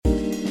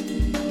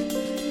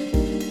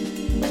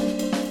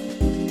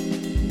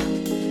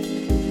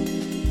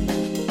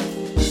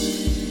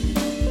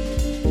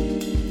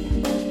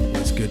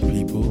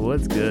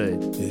what's good?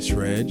 It's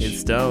Reg. It's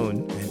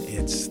Stone. And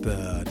it's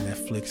the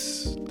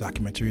Netflix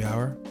documentary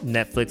hour.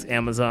 Netflix,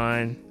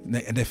 Amazon.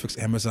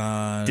 Netflix,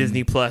 Amazon.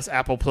 Disney Plus,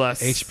 Apple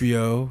Plus.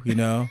 HBO, you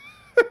know.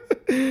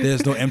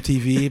 There's no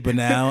MTV, but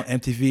now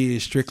MTV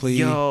is strictly...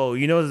 Yo,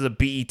 you know there's a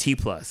BET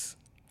Plus.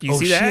 Do you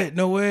see shit, that?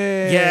 no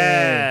way.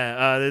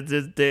 Yeah.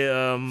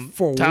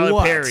 For Tyler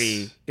what?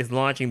 Perry is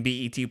launching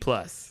BET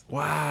Plus.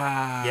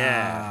 Wow.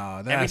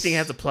 Yeah. Everything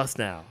has a plus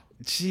now.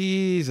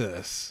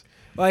 Jesus.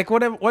 Like,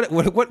 what?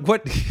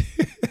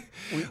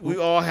 We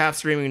all have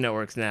streaming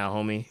networks now,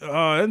 homie.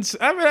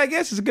 I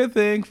guess it's a good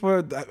thing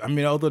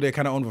although they're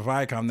kind of owned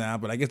by Viacom now,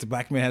 but I guess the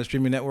black man has a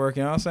streaming network,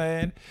 you know what I'm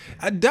saying?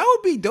 That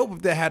would be dope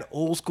if they had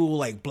old school,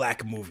 like,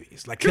 black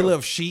movies, like Killer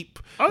of Sheep.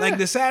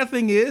 The sad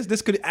thing is,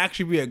 this could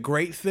actually be a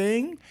great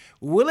thing.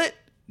 Will it?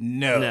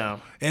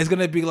 No. And it's going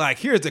to be like,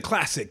 here's the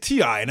classic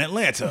T.I. in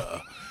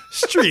Atlanta,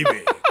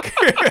 streaming.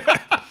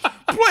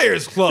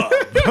 Players Club.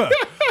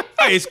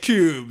 Ice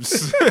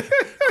Cube's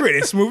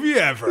greatest movie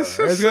ever.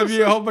 It's gonna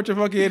be a whole bunch of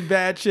fucking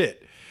bad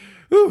shit.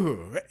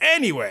 Ooh.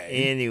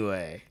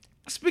 Anyway,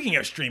 speaking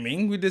of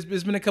streaming,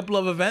 there's been a couple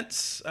of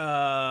events.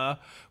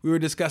 We were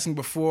discussing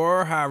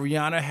before how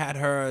Rihanna had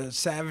her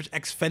Savage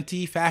X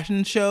Fenty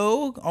fashion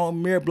show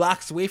on mere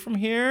blocks away from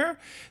here.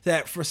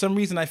 That for some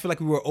reason I feel like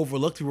we were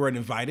overlooked. We weren't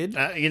invited.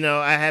 I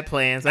had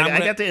plans. I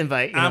got the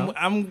invite.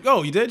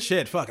 Oh, you did?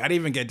 Shit, fuck! I didn't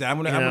even get that.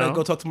 I'm gonna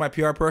go talk to my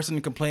PR person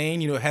and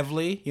complain.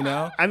 Heavily.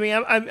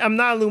 I'm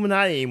not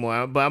Illuminati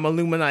anymore, but I'm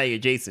Illuminati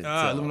adjacent.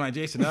 Illuminati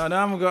adjacent. No,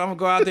 I'm gonna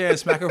go out there and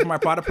smack her for my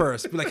Prada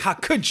purse. Be like, how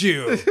could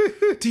you?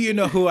 Do you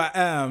know who I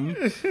am?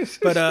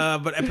 But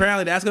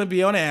apparently that's gonna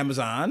be on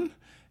Amazon.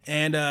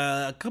 And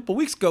a couple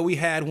weeks ago, we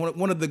had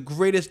one of the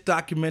greatest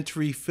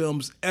documentary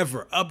films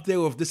ever, up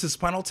there with This Is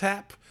Spinal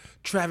Tap.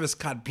 Travis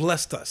Scott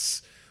blessed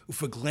us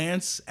with a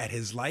glance at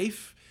his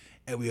life,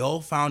 and we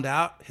all found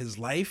out his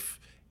life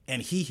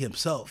and he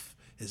himself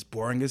is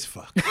boring as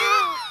fuck.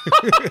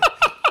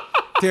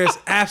 There's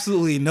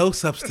absolutely no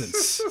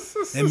substance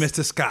in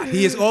Mr. Scott.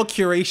 He is all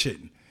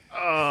curation.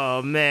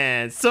 Oh,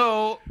 man. So,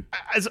 all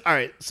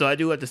right. So I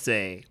do have to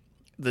say,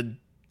 the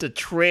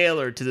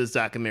trailer to this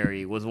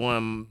documentary was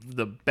one of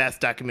the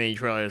best documentary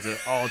trailers of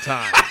all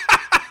time.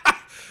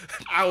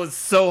 I was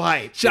so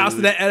hyped. Shouts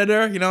to that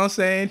editor, you know what I'm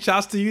saying?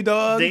 Shouts to you,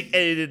 dog. They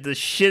edited the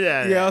shit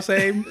out of it. You know what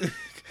I'm saying?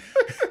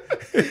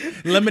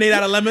 Lemonade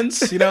out of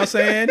lemons, you know what I'm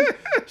saying?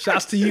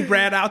 Shouts to you,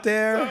 Brad, out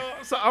there.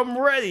 So I'm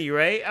ready,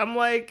 right? I'm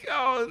like,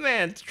 oh,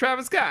 man, it's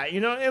Travis Scott,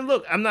 And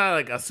look, I'm not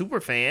like a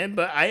super fan,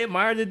 but I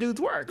admire the dude's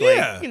work.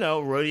 Yeah.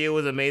 Rodeo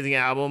was an amazing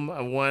album,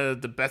 one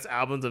of the best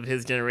albums of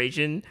his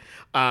generation.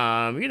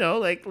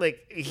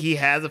 He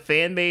has a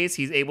fan base.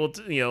 He's able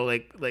to,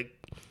 like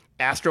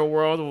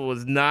Astroworld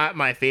was not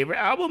my favorite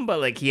album,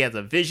 but he has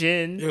a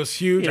vision. It was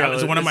huge. It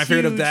was one of my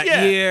favorite of that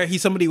year.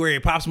 He's somebody where he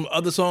pops some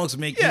other songs to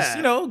make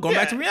going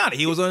back to Rihanna.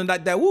 He was on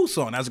that Woo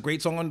song. That was a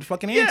great song on the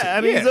fucking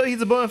anthem. Yeah,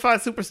 he's a bona fide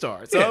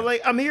superstar. So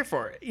I'm here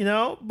for it,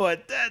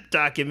 But that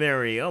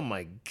documentary, oh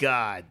my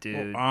God,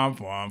 dude.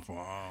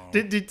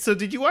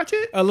 Did you watch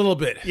it? A little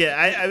bit.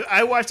 Yeah,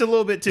 I watched a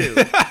little bit too.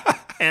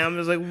 And I'm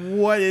just like,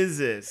 what is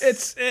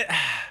this?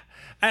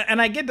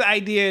 And I get the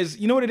idea is,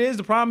 you know what it is?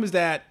 The problem is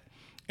that,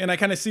 and I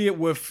kind of see it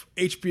with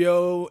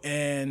HBO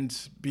and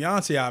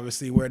Beyonce,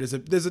 obviously, where there's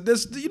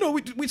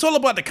it's all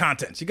about the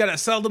content. You got to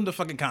sell them the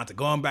fucking content.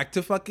 Going back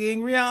to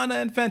fucking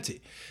Rihanna and Fenty.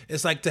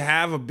 It's like to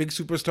have a big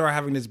superstar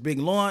having this big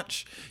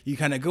launch. You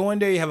kind of go in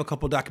there, you have a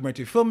couple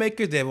documentary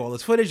filmmakers, they have all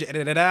this footage, you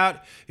edit it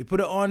out, you put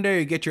it on there,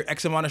 you get your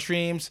X amount of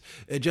streams.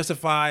 It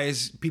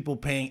justifies people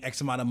paying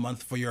X amount a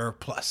month for your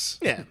plus.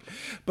 Yeah.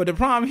 But the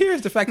problem here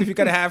is the fact that you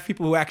got to have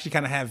people who actually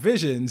kind of have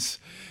visions.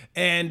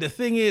 And the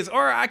thing is,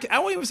 I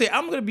won't even say,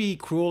 I'm going to be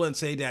cruel and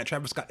say that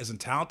Travis Scott isn't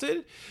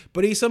talented,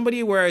 but he's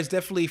somebody where it's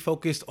definitely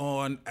focused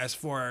on as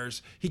far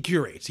as he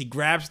curates. He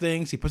grabs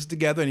things, he puts it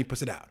together, and he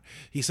puts it out.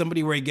 He's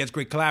somebody where he gets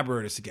great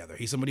collaborators together.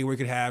 He's somebody where he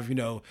could have,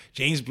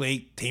 James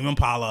Blake, Tame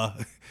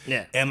Impala,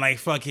 and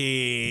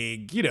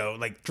fucking,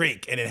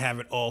 Drake, and then have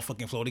it all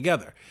fucking flow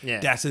together.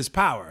 Yeah. That's his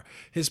power.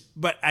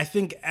 But I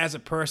think as a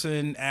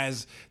person,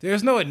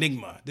 there's no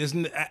enigma.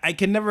 I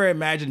can never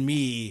imagine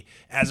me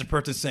as a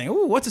person saying,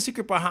 "Ooh, what's the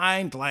secret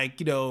behind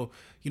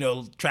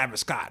Travis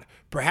Scott?"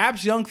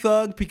 Perhaps Young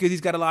Thug, because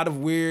he's got a lot of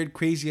weird,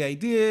 crazy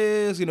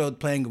ideas,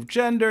 playing with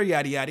gender,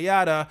 yada, yada,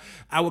 yada.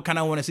 I would kind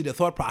of want to see the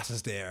thought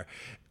process there.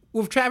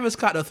 With Travis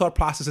Scott, the thought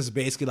process is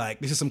basically like,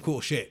 this is some cool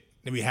shit.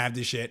 Then we have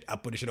this shit, I'll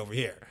put this shit over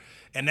here.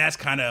 And that's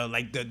kind of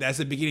like, that's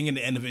the beginning and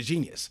the end of his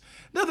genius.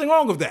 Nothing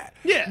wrong with that.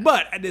 Yeah.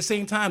 But at the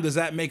same time, does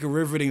that make a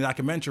riveting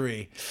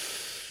documentary?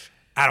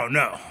 I don't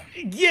know.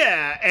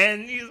 Yeah,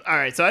 and all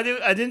right, so I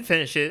didn't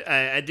finish it.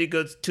 I did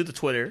go to the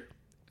Twitter.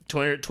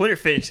 Twitter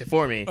finished it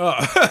for me.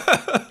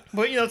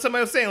 But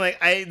somebody was saying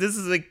this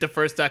is like the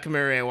first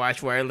documentary I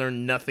watched where I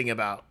learned nothing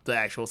about the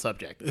actual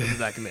subject of the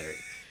documentary.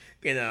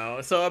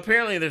 So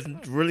apparently there's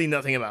really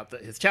nothing about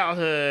his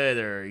childhood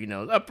or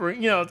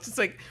upbringing. It's just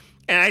like,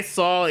 and I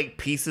saw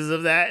pieces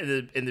of that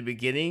in the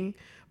beginning,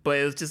 but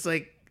it was just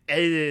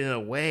edited in a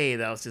way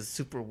that was just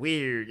super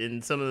weird,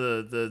 and some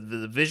of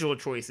the visual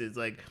choices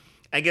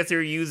I guess they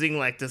were using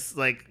like this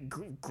like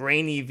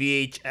grainy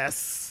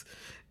VHS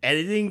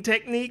editing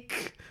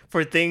technique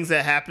for things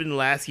that happened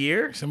last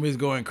year. Somebody's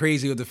going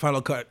crazy with the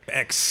Final Cut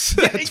X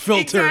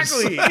filters.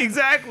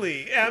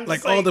 Exactly.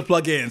 Like all the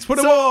plugins. Put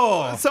them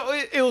all. So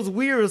it was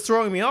weird. It was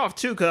throwing me off,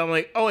 too, because I'm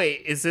like, oh,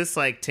 wait, is this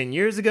like 10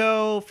 years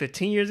ago,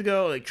 15 years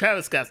ago? Like,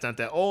 Travis Scott's not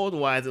that old.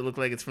 Why does it look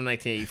like it's from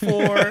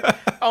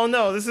 1984? Oh,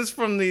 no, this is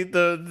from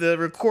the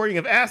recording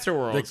of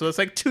Astroworld. So it's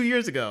like 2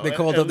 years ago. They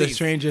called up the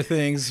Stranger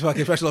Things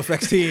fucking special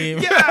effects team.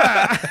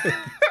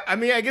 Yeah. I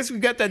mean, I guess we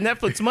got that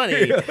Netflix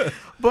money. Yeah.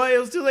 But it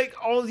was just like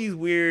all these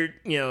weird,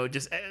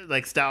 just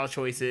like style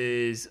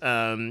choices.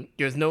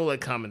 There's no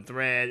like common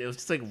thread. It was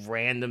just like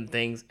random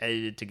things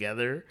edited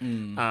together.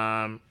 And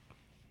I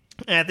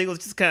think it was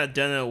just kind of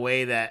done in a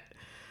way that,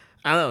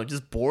 I don't know,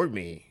 just bored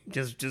me.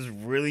 Just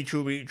really,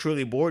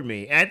 truly bored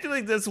me. And I feel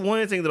like that's one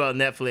of the things about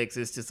Netflix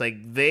is just like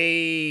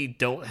they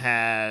don't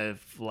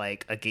have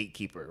like a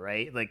gatekeeper,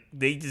 right? Like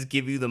they just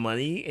give you the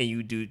money and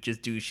you do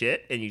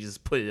shit and you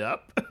just put it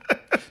up.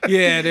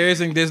 Yeah, there's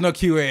no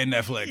QA in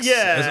Netflix.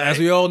 Yeah. As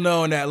we all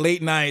know, in that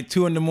late night,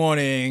 2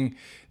 a.m,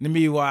 let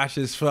me watch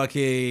this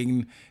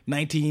fucking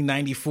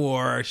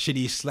 1994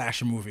 shitty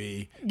slasher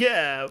movie.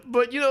 Yeah,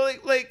 but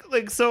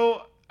like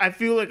so I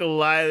feel like a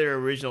lot of their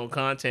original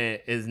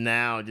content is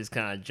now just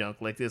kind of junk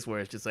like this, where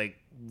it's just like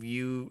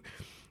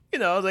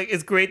like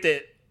it's great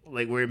that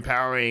like we're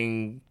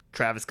empowering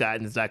Travis Scott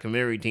and his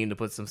documentary team to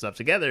put some stuff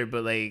together,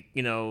 but like,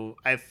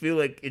 I feel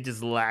like it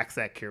just lacks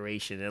that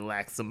curation. It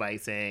lacks somebody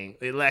saying,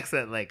 it lacks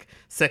that like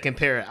second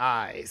pair of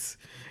eyes,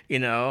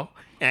 and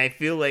I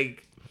feel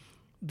like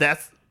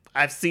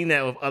I've seen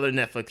that with other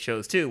Netflix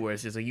shows too, where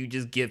it's just like you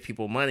just give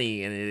people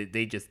money and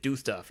they just do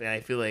stuff. And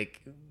I feel like,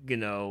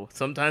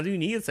 sometimes you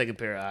need a second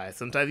pair of eyes.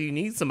 Sometimes you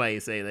need somebody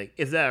to say, like,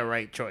 is that a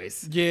right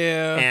choice?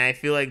 Yeah. And I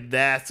feel like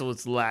that's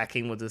what's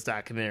lacking with this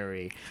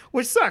documentary,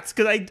 which sucks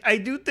because I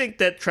do think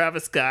that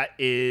Travis Scott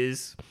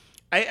is,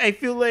 I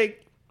feel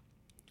like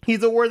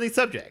he's a worthy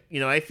subject.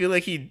 I feel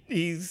like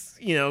he's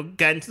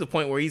gotten to the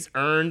point where he's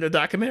earned a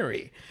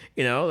documentary.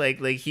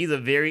 Like he's a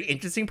very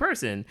interesting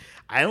person.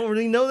 I don't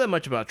really know that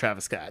much about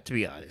Travis Scott, to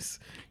be honest.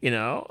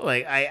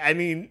 Like I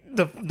mean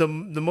the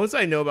most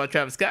I know about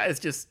Travis Scott is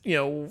just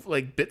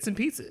like bits and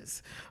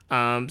pieces.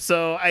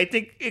 So I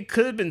think it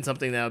could have been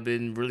something that would have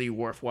been really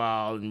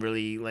worthwhile and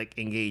really like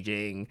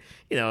engaging.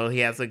 He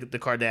has like the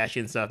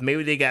Kardashian stuff.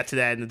 Maybe they got to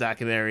that in the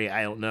documentary.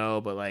 I don't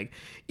know, but like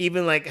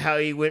even like how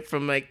he went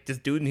from like this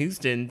dude in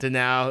Houston to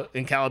now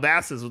in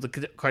Calabasas with the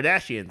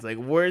Kardashians. Like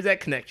where did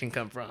that connection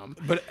come from?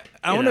 But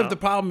I wonder if the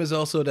problem is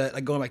also that,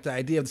 like, going back to the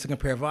idea of the second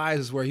pair of eyes,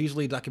 is where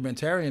usually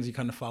documentarians you're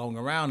kind of following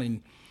around,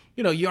 and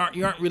you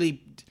aren't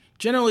really,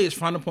 generally it's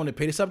frowned upon to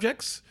pay the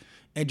subjects,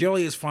 and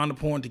generally it's frowned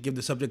upon to give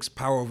the subjects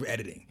power over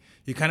editing.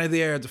 You're kind of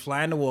there as a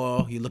fly on the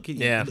wall. You look at,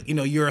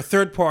 you're a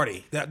third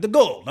party. The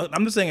goal.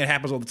 I'm just saying it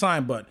happens all the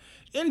time, but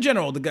in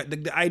general,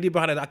 the idea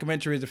behind a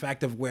documentary is the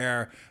fact of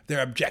where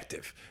they're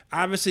objective.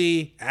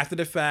 Obviously, after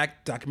the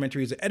fact,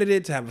 documentaries are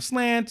edited to have a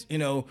slant. I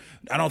don't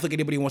think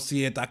anybody wants to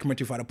see a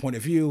documentary from a point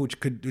of view,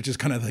 which is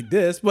kind of like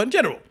this, but in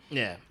general.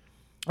 Yeah.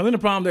 I think the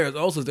problem there is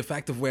also the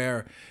fact of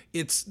where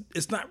it's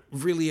not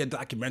really a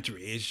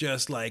documentary. It's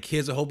just like,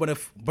 here's a whole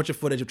bunch of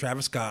footage of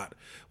Travis Scott,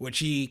 which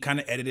he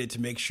kind of edited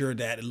to make sure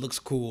that it looks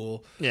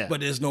cool, but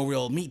there's no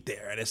real meat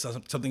there. And it's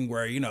something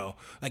where,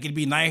 like it'd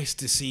be nice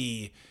to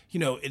see,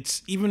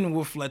 it's even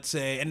with, let's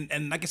say,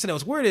 and like I said,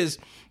 what's weird is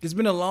there's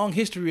been a long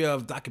history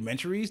of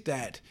documentaries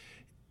that,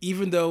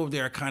 even though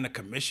they're kind of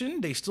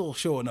commissioned, they still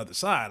show another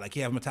side. Like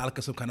you have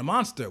Metallica, Some Kind of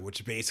Monster,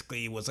 which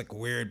basically was like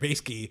weird,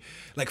 basically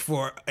like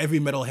for every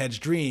metalhead's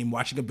dream,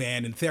 watching a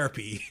band in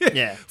therapy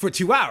for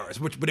 2 hours.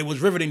 But it was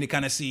riveting to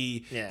kind of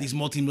see these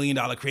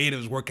multi-million-dollar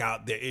creatives work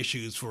out their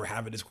issues for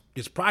having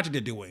this project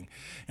they're doing.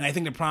 And I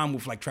think the problem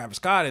with like Travis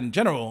Scott in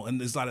general, and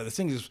there's a lot of the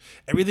things, is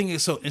everything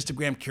is so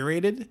Instagram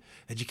curated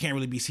that you can't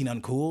really be seen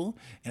uncool.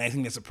 And I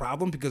think that's a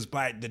problem because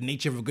by the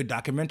nature of a good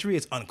documentary,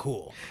 it's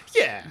uncool.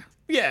 Yeah.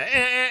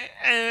 Yeah,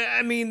 and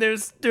I mean,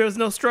 there's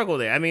no struggle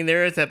there. I mean,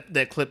 there is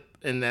that clip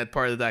in that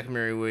part of the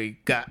documentary where he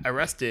got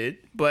arrested,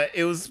 but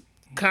it was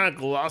kind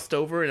of glossed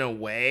over in a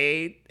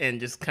way, and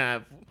just kind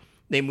of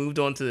they moved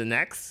on to the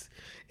next.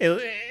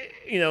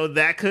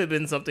 That could have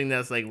been something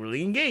that's like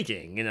really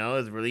engaging.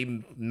 It's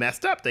really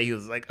messed up that he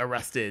was like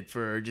arrested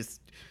for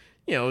just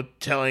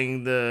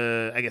telling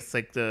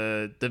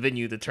the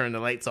venue to turn the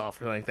lights off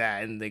or something like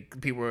that, and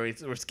people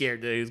were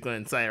scared that he was going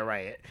to incite a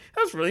riot.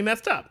 That was really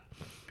messed up.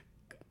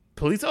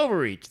 Police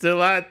overreach. There's a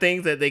lot of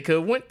things that they could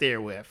have went there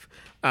with.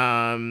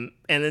 And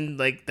then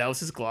like that was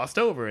just glossed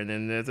over. And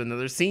then there's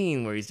another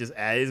scene where he's just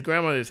at his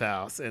grandmother's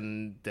house,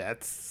 and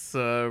that's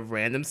a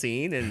random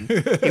scene, and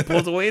he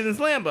pulls away in his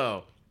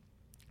Lambo.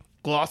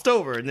 Glossed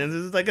over. And then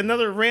there's like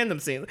another random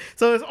scene.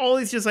 So there's all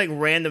these just like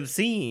random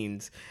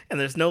scenes, and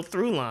there's no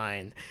through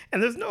line.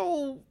 And there's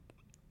no,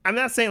 I'm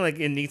not saying like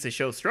it needs to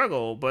show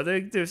struggle, but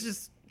there's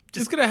just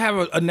it's gonna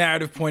have a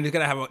narrative point. It's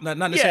gonna have not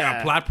necessarily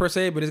a plot per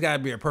se, but it's gotta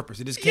be a purpose.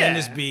 It just can't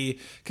just be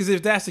because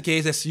if that's the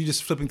case, that's you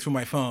just flipping through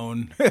my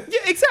phone. Yeah,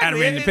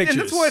 exactly. And pictures.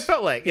 And that's what it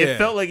felt like. It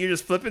felt like you're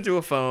just flipping through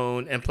a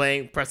phone and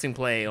pressing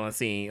play on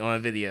a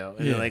video,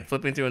 and then like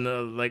flipping through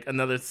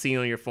another scene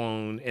on your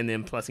phone and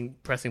then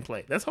pressing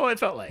play. That's how it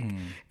felt like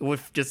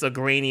with just a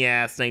grainy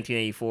ass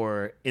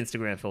 1984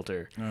 Instagram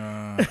filter.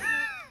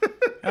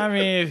 I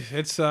mean,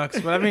 it sucks,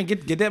 but I mean,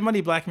 get that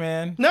money, black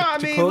man. No, I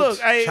mean, look,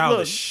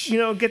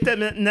 get that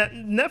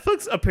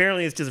Netflix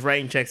apparently is just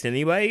writing checks to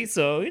anybody,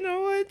 so you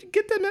know what,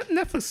 get that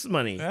Netflix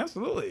money.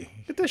 Absolutely,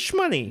 get that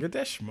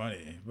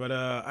shmoney. But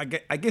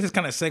I guess it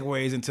kind of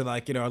segues into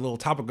like our little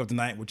topic of the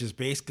night, which is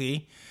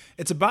basically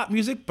it's about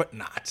music, but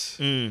not.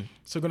 So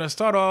we're gonna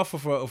start off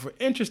with an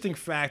interesting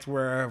fact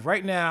where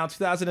right now,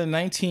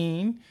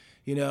 2019,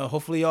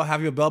 hopefully y'all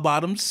have your bell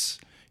bottoms.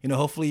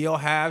 Hopefully you'll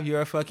have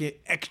your fucking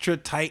extra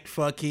tight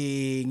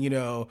fucking,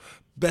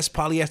 best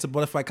polyester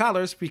butterfly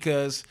collars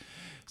because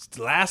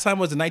the last time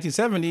was the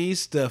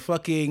 1970s. The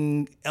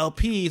fucking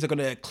LPs are going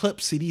to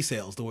eclipse CD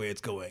sales the way it's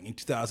going in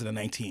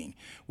 2019,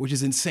 which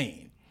is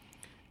insane.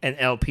 And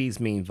LPs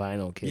mean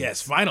vinyl, kids.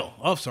 Yes, vinyl.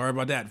 Oh, sorry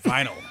about that.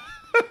 Vinyl.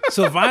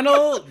 So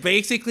vinyl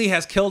basically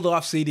has killed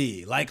off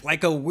CD,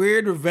 like a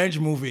weird revenge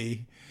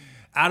movie.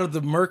 Out of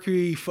the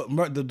murky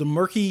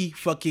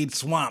fucking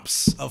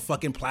swamps of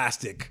fucking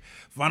plastic,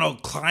 vinyl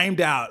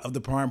climbed out of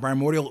the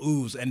primordial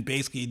ooze and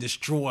basically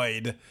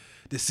destroyed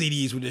the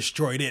CDs. Were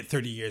destroyed it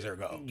 30 years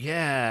ago.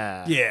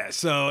 Yeah.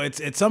 So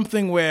it's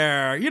something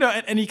where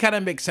and it kind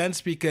of makes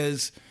sense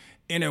because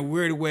in a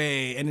weird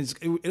way, and it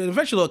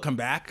eventually will come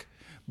back.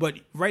 But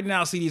right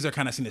now, CDs are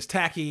kind of seen as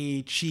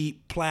tacky,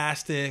 cheap,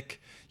 plastic.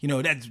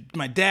 That's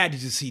my dad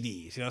uses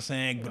CDs, you know what I'm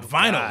saying? But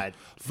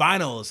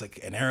vinyl is like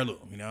an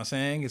heirloom, you know what I'm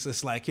saying? It's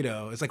just like,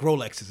 it's like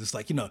Rolexes. It's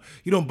like, you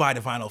don't buy the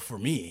vinyl for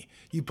me.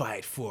 You buy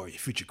it for your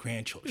future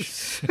grandchildren.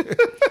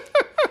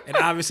 And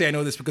obviously I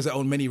know this because I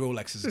own many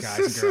Rolexes, guys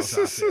and girls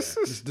out there.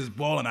 Just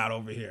balling out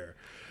over here.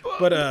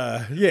 But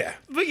yeah.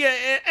 But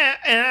yeah,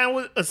 and I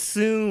would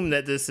assume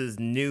that this is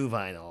new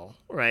vinyl,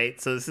 right?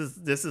 So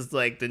this is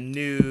like the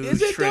new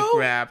shrink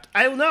wrapped.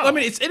 I don't know. I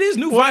mean, it is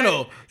new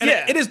vinyl. And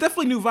it is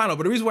definitely new vinyl.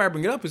 But the reason why I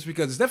bring it up is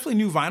because it's definitely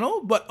new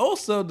vinyl. But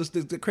also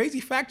the crazy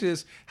fact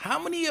is how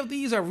many of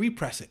these are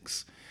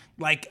repressings?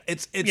 Like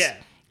it's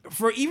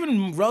for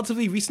even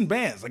relatively recent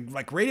bands,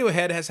 like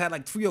Radiohead has had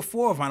like 3 or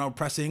 4 vinyl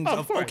pressings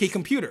of OK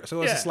Computer.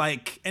 So it's just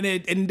like and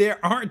they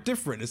aren't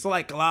different. It's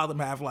like a lot of them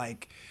have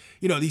like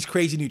these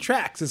crazy new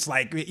tracks. It's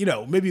like,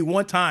 maybe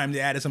one time they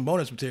added some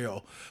bonus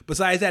material.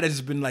 Besides that, it's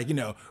just been like,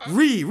 remastered.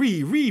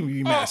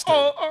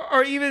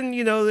 Or even,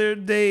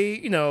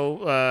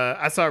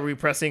 I saw a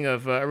repressing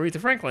of Aretha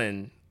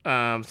Franklin.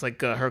 It's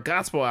like her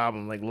gospel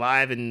album, like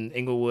live in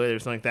Inglewood or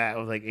something like that. It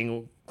was like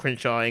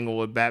Crenshaw,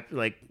 Inglewood,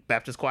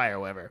 Baptist Choir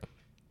or whatever.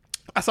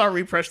 I saw a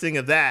repressing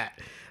of that.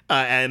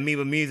 At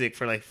Amoeba Music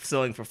for like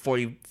selling for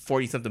 40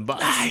 something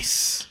bucks.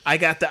 Nice. I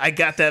got that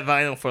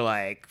vinyl for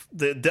like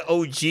the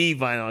OG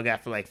vinyl I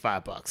got for like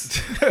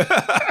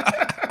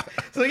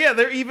 $5. So yeah,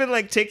 they're even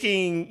like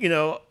taking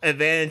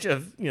advantage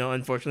of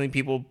unfortunately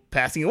people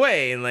passing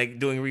away and like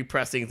doing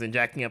repressings and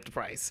jacking up the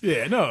price.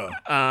 Yeah, no.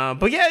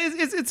 But yeah,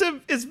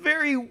 it's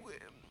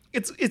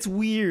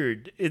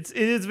weird. It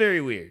is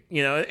very weird.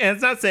 And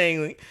it's not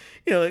saying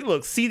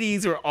look,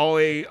 CDs are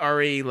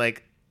already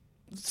like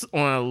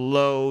on a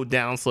low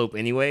downslope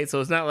anyway,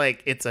 so it's not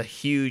like it's a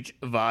huge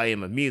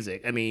volume of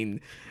music. I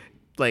mean,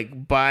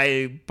 like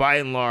by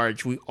and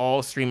large, we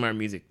all stream our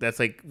music. That's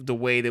like the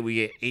way that we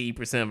get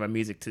 80% of our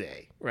music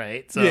today,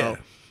 right? So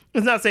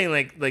it's not saying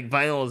like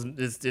vinyl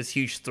is this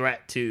huge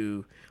threat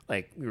to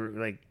like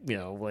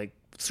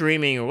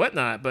streaming or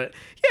whatnot, but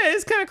yeah,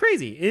 it's kind of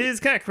crazy. It is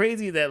kind of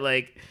crazy that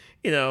like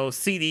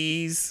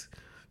CDs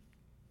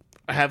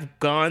have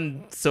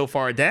gone so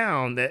far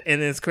down that,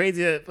 and it's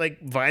crazy that like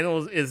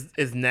vinyl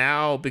is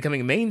now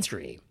becoming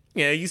mainstream.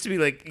 It used to be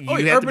like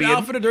you had Urban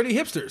Outfitters, dirty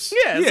hipsters.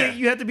 Yeah. Like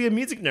you had to be a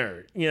music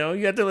nerd.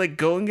 You had to like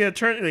go and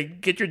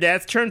get your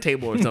dad's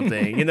turntable or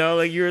something.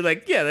 Like you're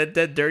like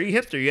that dirty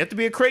hipster. You have to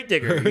be a crate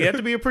digger. You have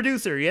to be a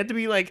producer. You have to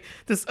be like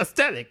this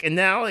aesthetic. And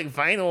now like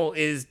vinyl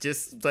is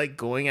just like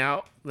going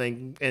out like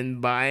and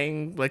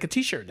buying like a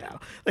t-shirt now.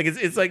 Like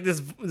it's like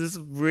this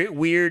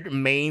weird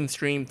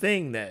mainstream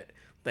thing that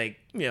like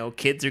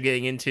kids are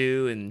getting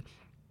into, and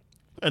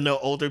I know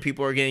older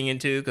people are getting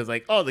into because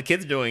like, oh, the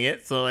kids are doing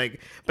it, so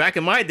like back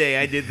in my day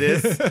I did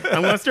this.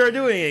 I'm gonna start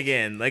doing it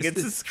again. Like it's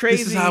just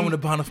crazy. This is how I'm gonna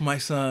bond with my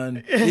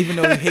son, even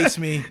though he hates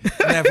me.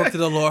 And I've worked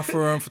at a law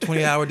firm for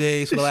 20-hour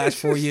days for the last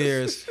 4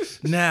 years.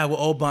 Now we'll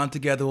all bond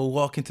together. We'll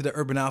walk into the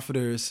Urban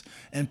Outfitters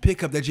and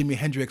pick up that Jimi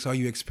Hendrix "Are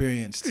You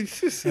Experienced?"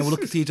 and we'll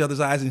look into each other's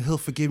eyes, and he'll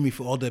forgive me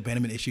for all the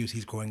abandonment issues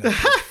he's growing up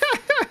with.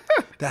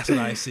 That's what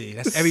I see.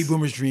 That's every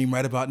boomer's dream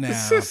right about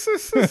now.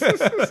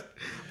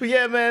 But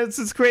yeah, man,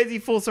 it's crazy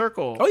full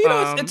circle.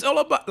 Oh, it's all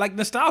about like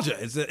nostalgia.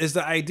 It's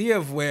the idea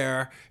of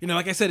where,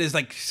 like I said, it's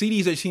like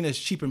CDs are seen as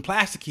cheap and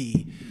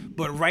plasticky,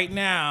 but right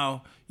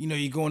now,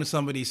 you go into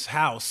somebody's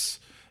house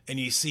and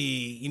you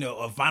see,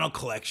 a vinyl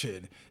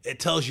collection, it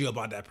tells you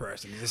about that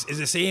person. It's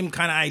the same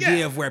kind of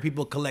idea of where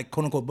people collect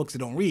quote unquote books they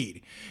don't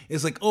read.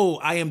 It's like, oh,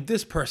 I am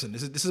this person.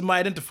 This is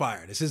my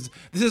identifier. This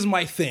is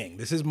my thing.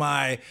 This is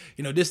my,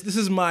 this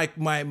is my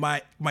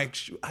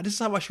this is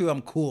how I show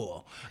I'm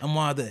cool. I'm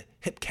one of the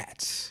hip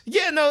cats.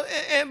 Yeah, no,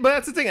 but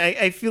that's the thing.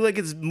 I feel like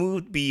it's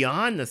moved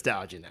beyond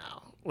nostalgia now.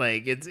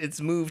 Like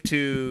it's moved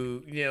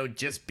to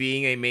just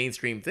being a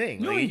mainstream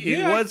thing. Like,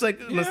 it was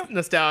like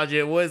nostalgia.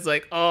 It was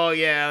like, oh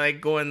yeah, like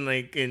going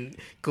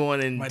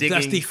and my digging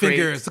dusty crates.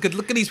 fingers.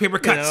 Look at these paper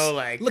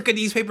cuts. Look at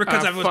these paper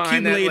cuts I've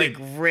accumulated.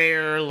 That,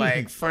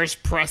 rare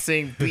first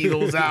pressing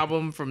Beatles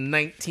album from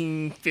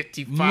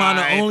 1955.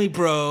 Mono only,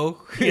 bro.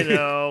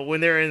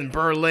 When they're in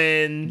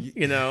Berlin.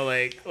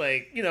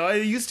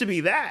 It used to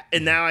be that,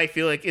 and now I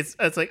feel like it's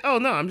like, oh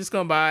no, I'm just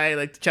gonna buy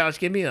like the Childish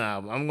Gambino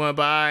album. I'm gonna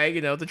buy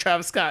the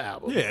Travis Scott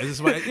album.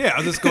 Yeah,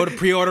 I'll just go to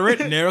pre-order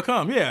it and there it'll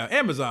come. Yeah,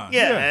 Amazon.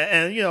 Yeah,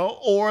 and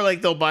or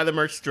like they'll buy the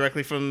merch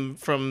directly from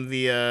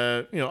the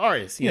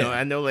artist.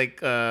 I know like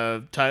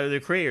Tyler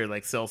the Creator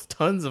like sells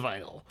tons of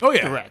vinyl. Oh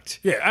yeah, direct.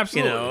 Yeah,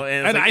 absolutely.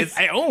 And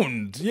I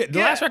owned the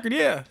last record.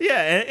 Yeah,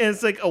 and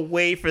it's like a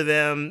way for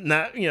them,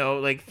 not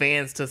like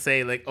fans to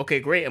say like,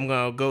 okay, great, I'm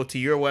gonna go to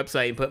your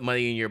website and put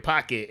money in your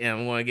pocket, and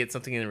I'm gonna get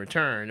something in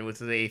return,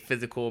 which is a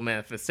physical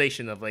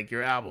manifestation of like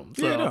your album.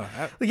 So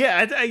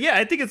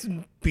I think it's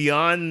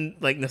beyond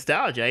like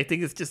nostalgia. I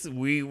think it's just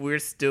we're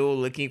still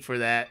looking for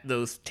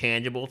those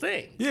tangible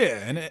things. Yeah,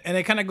 and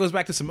it kind of goes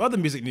back to some other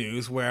music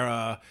news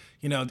where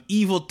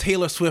evil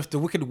Taylor Swift, the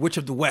Wicked Witch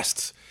of the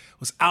West,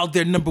 was out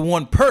there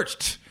 #1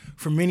 perched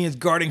for minions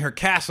guarding her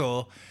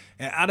castle,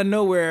 and out of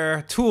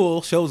nowhere,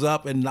 Tool shows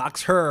up and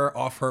knocks her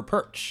off her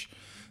perch.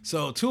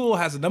 So Tool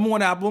has a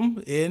 #1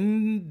 album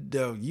in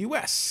the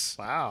U.S.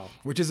 Wow.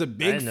 Which is a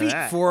big feat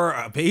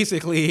for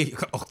basically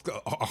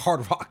a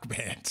hard rock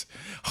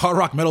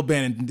metal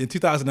band in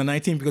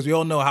 2019, because we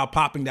all know how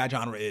popping that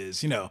genre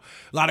is. A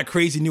lot of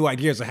crazy new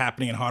ideas are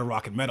happening in hard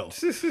rock and metal.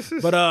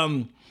 But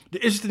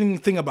the interesting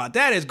thing about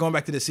that is, going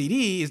back to the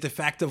CD, is the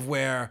fact of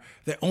where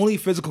the only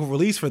physical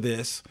release for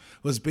this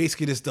was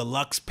basically this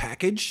deluxe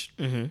package,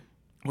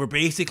 where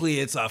basically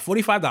it's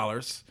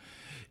 $45.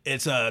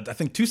 It's, I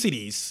think, 2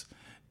 CDs.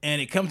 And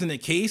it comes in a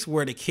case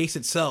where the case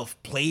itself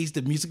plays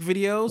the music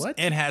videos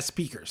and has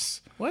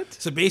speakers. What?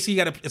 So basically,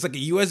 it's like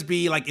a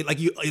USB,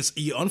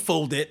 you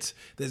unfold it.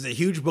 There's a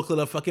huge booklet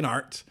of fucking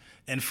art,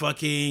 and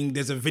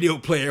there's a video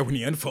player when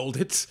you unfold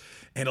it,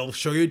 and it'll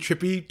show you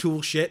trippy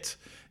Tool shit,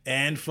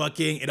 and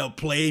it'll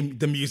play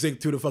the music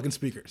through the fucking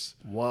speakers.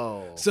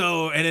 Whoa.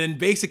 So, and then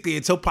basically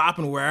it's so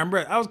popping where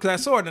because I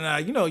saw it,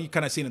 and you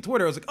kind of seen it on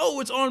Twitter. I was like,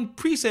 oh, it's on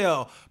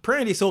pre-sale.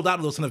 Apparently they sold out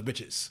of those son of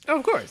bitches. Oh,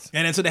 of course.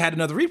 And then so they had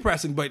another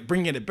repressing, but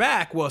bringing it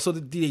back, so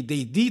they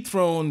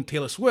dethroned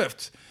Taylor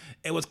Swift.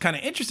 And what's kind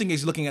of interesting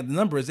is looking at the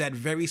numbers, they had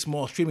very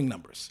small streaming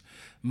numbers.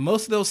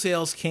 Most of those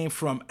sales came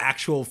from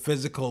actual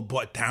physical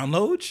bought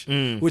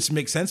downloads, which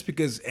makes sense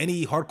because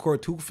any hardcore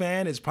Tool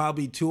fan is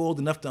probably too old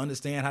enough to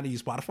understand how to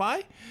use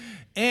Spotify.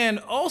 And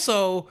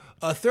also,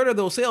 a third of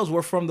those sales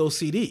were from those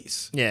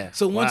CDs. Yeah.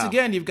 So once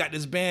again, you've got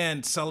this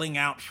band selling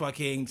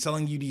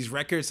you these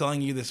records,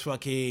 selling you this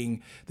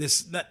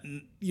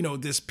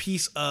this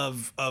piece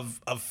of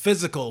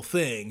physical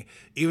thing,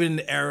 even in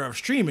the era of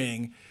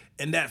streaming,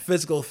 and that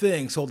physical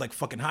thing sold like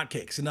fucking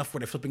hotcakes, enough where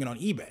they're flipping it on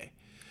eBay.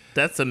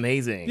 That's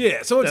amazing.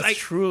 Yeah, so it's that's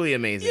truly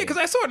amazing. Yeah, because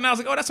I saw it and I was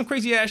like, oh, that's some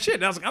crazy ass shit.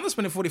 And I was like, I'm not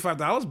spending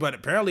 $45, but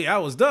apparently I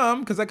was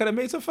dumb because I could have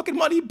made some fucking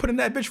money putting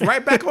that bitch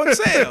right back on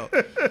sale.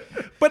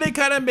 But it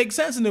kind of makes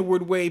sense in a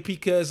weird way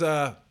because,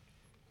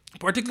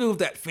 particularly with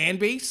that fan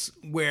base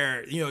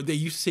where they're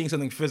used to seeing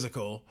something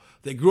physical,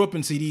 they grew up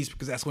in CDs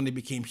because that's when they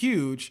became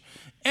huge,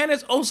 and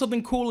it's also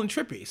something cool and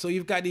trippy. So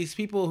you've got these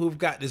people who've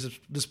got this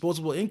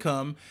disposable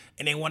income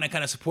and they want to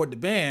kind of support the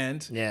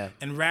band. Yeah.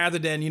 And rather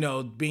than,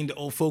 being the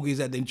old fogies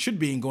that they should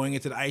be and going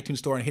into the iTunes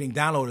store and hitting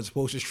download as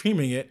opposed to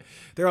streaming it,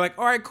 they're like,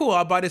 all right, cool,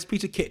 I'll buy this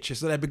piece of kitsch.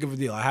 It's not that big of a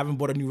deal. I haven't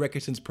bought a new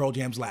record since Pearl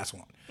Jam's last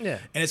one. Yeah.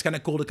 And it's kind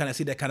of cool to kind of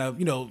see that kind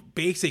of,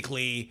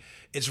 basically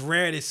it's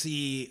rare to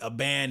see a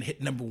band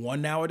hit #1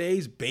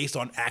 nowadays based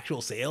on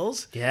actual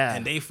sales. Yeah.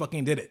 And they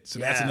fucking did it. So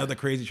that's another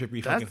crazy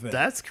trippy fucking thing.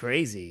 That's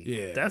crazy.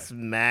 Yeah. That's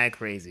mad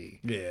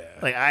crazy. Yeah.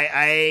 Like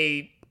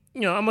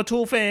I'm a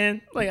Tool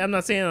fan. Like, I'm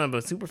not saying I'm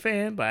a super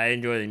fan, but I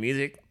enjoy the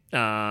music.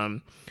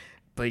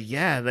 But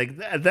yeah, like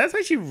that's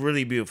actually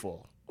really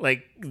beautiful.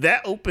 Like,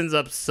 that opens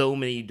up so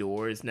many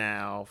doors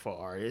now for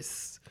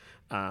artists.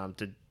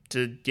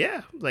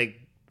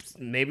 Like,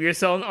 maybe you're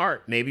selling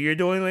art, maybe you're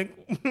doing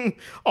like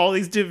all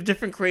these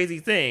different crazy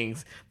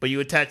things, but you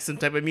attach some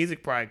type of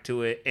music product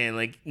to it, and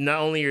like not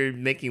only you're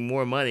making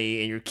more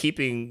money and you're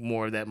keeping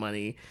more of that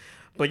money,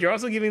 but you're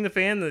also giving the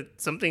fan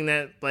something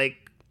that like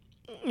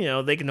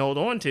they can hold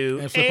on to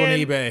and flip on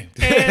eBay.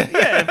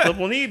 and flip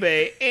on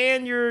eBay,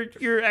 and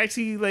you're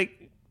actually like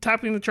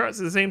topping the charts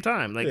at the same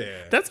time. Like,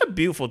 that's a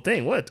beautiful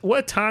thing. What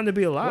a time to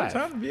be alive.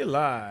 What a time to be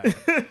alive.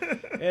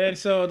 And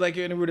so, like,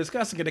 when we were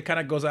discussing it, it kind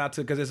of goes out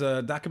to, because there's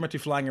a documentary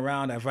flying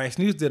around that Vice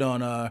News did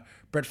on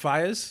Brett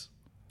Fires.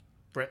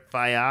 Brett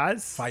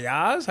Fayez.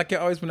 Fayez? I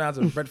can't always pronounce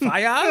it. Brett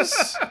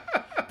Fayez?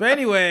 But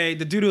anyway,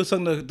 the dude who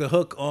sung the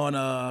hook on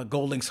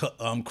Goldlink's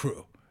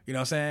Crew. You know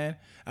what I'm saying?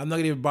 I'm not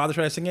going to even bother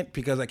trying to sing it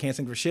because I can't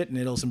sing for shit and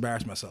it'll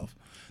embarrass myself.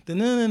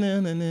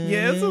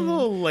 Yeah, it's a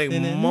little like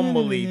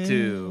mumbly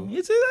too.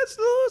 It's a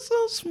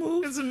little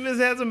smooth. It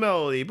has a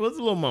melody, but it's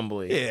a little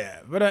mumbly. Yeah,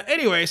 but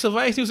anyway, so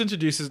Vice News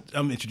introduces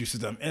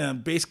them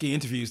and basically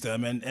interviews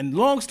them. And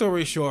long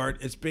story short,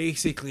 it's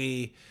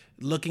basically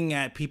looking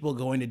at people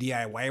going the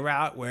DIY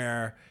route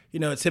where,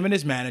 it's him and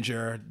his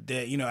manager.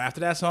 That, after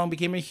that song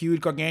became a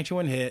huge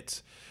gargantuan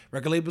hit,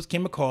 record labels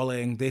came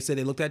a-calling. They said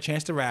they looked at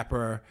Chance the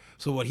Rapper.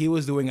 So what he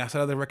was doing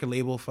outside of the record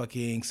label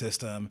fucking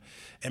system,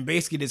 and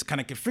basically just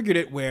kind of configured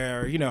it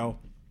where,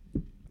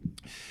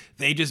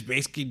 they just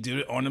basically do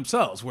it on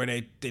themselves, where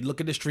they look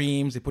at the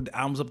streams, they put the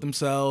albums up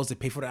themselves, they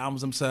pay for the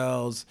albums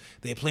themselves,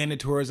 they plan the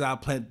tours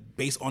out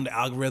based on the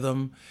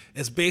algorithm.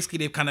 It's basically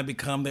they've kind of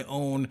become their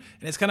own,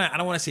 and it's kind of, I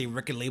don't want to say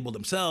record label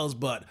themselves,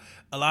 but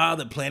a lot of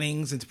the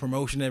plannings into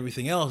promotion and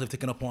everything else they've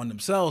taken upon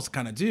themselves to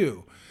kind of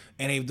do.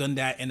 And they've done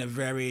that in a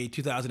very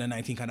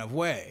 2019 kind of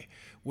way,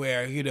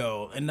 where,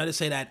 and not to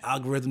say that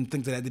algorithm,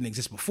 things that didn't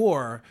exist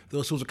before,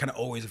 those tools are kind of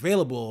always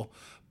available,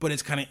 but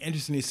it's kind of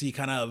interesting to see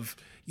kind of,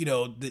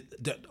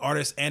 the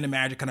artist and the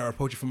manager kind of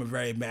approach it from a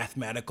very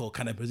mathematical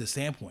kind of business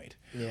standpoint.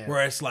 Yeah.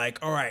 Where it's like,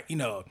 all right,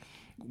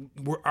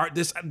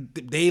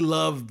 they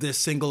love this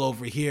single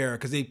over here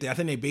because I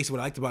think they basically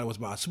what I liked about it was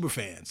about super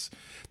fans.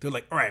 They're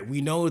like, all right, we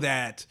know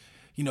that,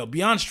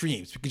 beyond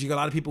streams, because you got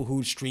a lot of people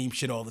who stream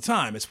shit all the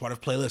time. It's part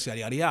of playlists,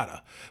 yada, yada,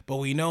 yada. But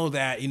we know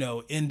that,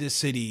 in this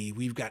city,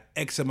 we've got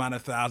X amount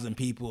of thousand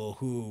people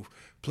who've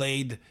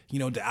played,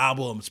 the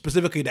album,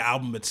 specifically the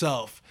album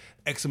itself,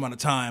 X amount of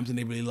times, and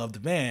they really love the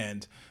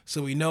band.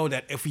 So we know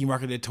that if we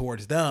market it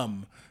towards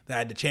them,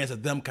 that the chance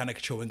of them kind of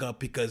showing up,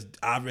 because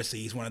obviously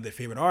he's one of their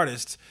favorite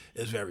artists,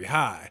 is very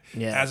high.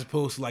 Yeah. As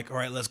opposed to like, all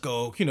right, let's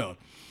go,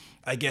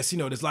 I guess,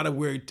 there's a lot of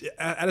weird,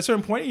 at a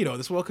certain point,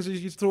 this well, because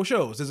you throw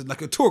shows. There's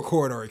like a tour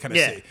corridor, you kind of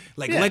see.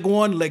 Like leg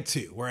one, leg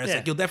two. Whereas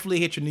like you'll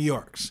definitely hit your New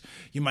Yorks.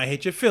 You might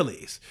hit your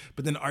Phillies.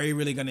 But then are you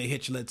really going to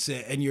hit your, let's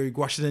say, and your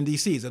Washington,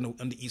 D.C.'s on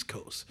the East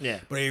Coast. Yeah.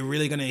 But are you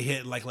really going to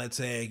hit, like, let's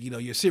say,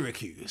 your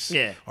Syracuse.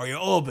 Yeah. Or your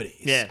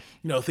Albany's. Yeah.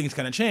 Things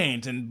kind of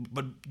change.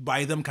 But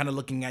by them kind of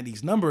looking at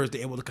these numbers,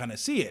 they're able to kind of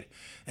see it.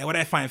 And what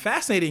I find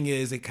fascinating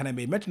is, they kind of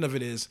made mention of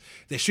it, is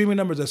the streaming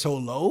numbers are so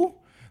low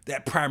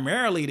that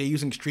primarily they're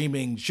using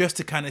streaming just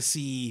to kind of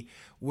see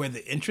where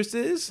the interest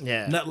is.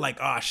 Yeah. Not like,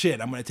 oh shit,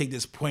 I'm going to take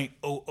this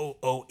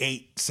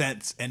 0.0008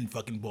 cents and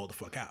fucking blow the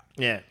fuck out.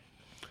 Yeah.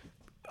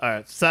 All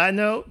right. Side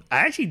note, I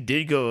actually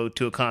did go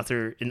to a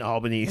concert in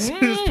Albany this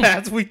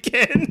past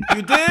weekend.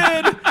 You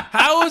did?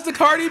 How was the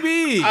Cardi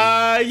B? It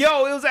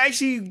was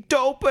actually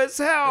dope as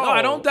hell. No,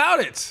 I don't doubt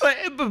it.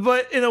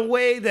 But in a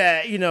way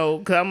that,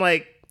 because I'm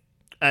like,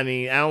 I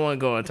don't want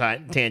to go on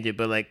tangent,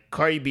 but like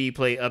Cardi B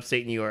played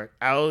Upstate New York.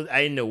 I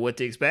didn't know what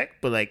to expect,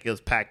 but like it was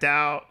packed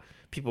out.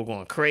 People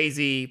going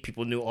crazy.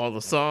 People knew all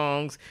the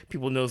songs.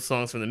 People know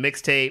songs from the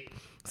mixtape.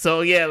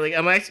 So yeah, like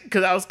I'm actually,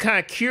 because I was kind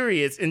of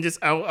curious, and just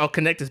I'll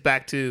connect this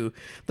back to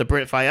the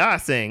Brett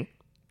Fayez thing.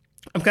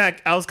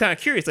 I was kind of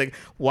curious, like,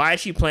 why is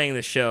she playing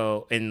the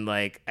show in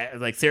like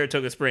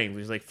Saratoga Springs,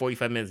 which is like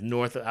 45 minutes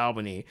north of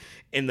Albany,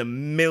 in the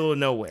middle of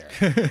nowhere,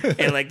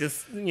 and like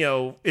this,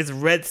 it's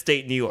red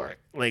state New York,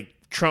 like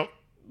Trump,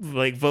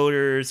 like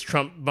voters,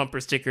 Trump bumper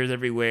stickers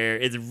everywhere.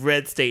 It's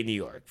red state New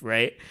York,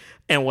 right?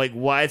 And like,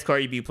 why is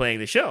Cardi B playing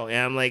the show? And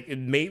I'm like,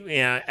 maybe,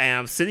 and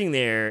I'm sitting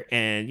there,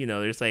 and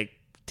there's like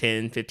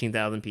 10,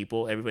 15,000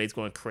 people. Everybody's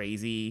going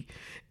crazy.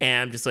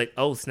 And I'm just like,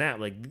 oh, snap.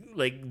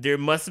 Like there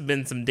must have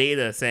been some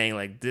data saying,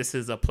 like, this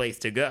is a place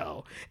to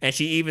go. And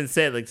she even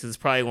said, like, this is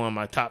probably one of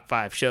my top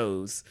 5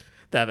 shows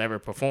that I've ever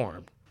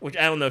performed. Which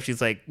I don't know if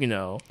she's like, we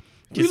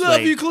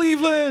love you,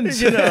 Cleveland.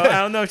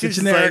 I don't know if she's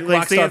just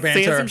like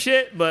saying some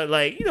shit. But,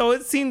 like,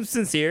 it seems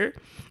sincere.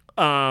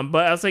 But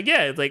I was like,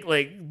 yeah,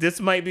 like this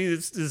might be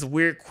this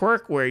weird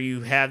quirk where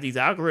you have these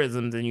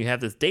algorithms and you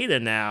have this data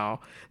now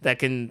that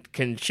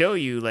can show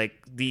you like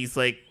these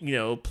like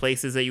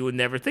places that you would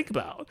never think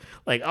about,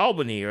 like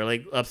Albany or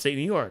like upstate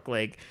New York.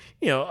 Like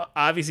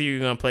obviously you're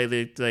gonna play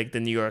the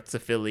New Yorks, the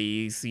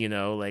Phillies,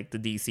 like the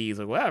DCs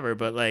or whatever.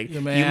 But like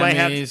you might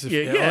have LA's,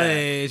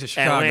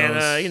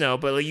 Atlanta,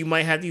 but like you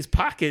might have these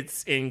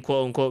pockets in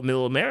quote unquote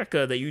middle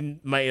America that you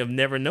might have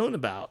never known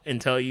about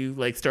until you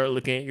like start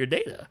looking at your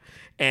data.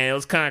 And it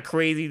was kind of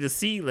crazy to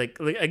see, like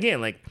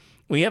again, like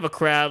when you have a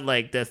crowd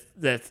like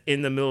that's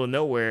in the middle of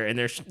nowhere, and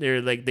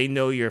they're like they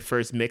know your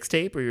first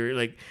mixtape or your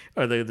like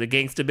or the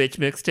Gangsta Bitch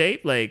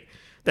mixtape, like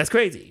that's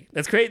crazy.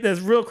 That's great.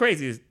 That's real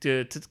crazy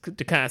to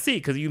kind of see,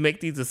 because you make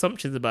these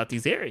assumptions about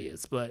these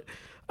areas. But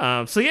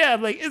so yeah,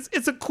 like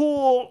it's a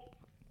cool.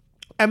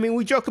 I mean,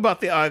 we joke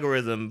about the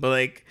algorithm, but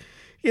like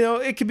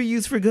it can be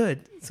used for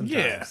good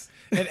sometimes.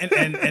 Yeah,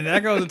 and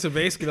that goes into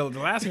basically the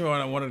last thing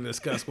I wanted to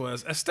discuss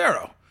was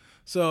Estero.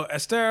 So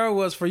Estero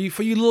was for you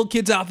little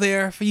kids out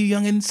there, for you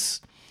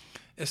youngins.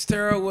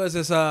 Estero was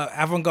this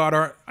avant-garde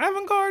art.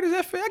 Avant-garde, is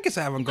that fair? I guess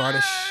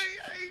avant-garde-ish.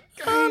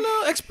 I don't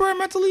know.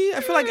 experimentally.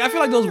 I feel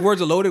like those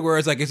words are loaded. Where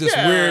it's like it's just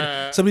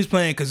weird. Somebody's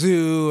playing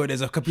kazoo, or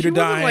there's a computer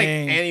dying. Like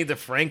Annie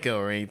DeFranco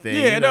or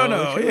anything. Yeah, no.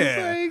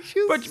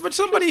 But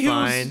somebody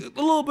who's a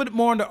little bit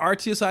more on the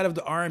artsy side of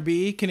the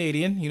R&B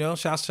Canadian.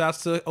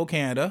 Shouts to O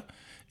Canada.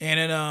 And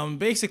then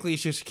basically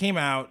she came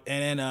out,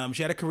 and then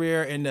she had a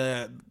career in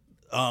the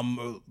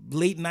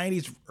late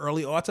 90s,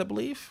 early aughts, I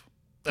believe.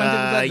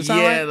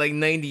 Like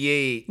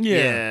 98.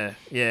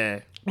 Yeah.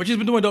 But she's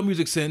been doing dope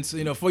music since.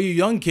 For you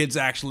young kids,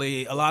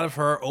 actually, a lot of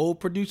her old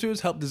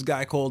producers helped this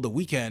guy called The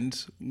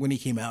Weeknd when he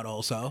came out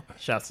also.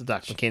 Shouts to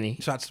Doc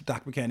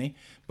McKinney.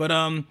 But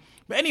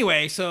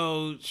anyway,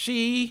 so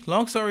she,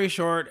 long story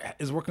short,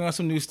 is working on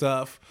some new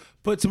stuff,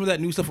 put some of that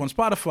new stuff on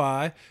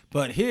Spotify,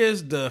 but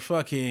here's the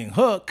fucking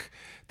hook.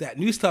 That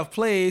new stuff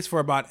plays for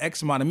about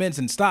X amount of minutes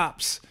and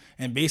stops.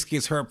 And basically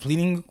it's her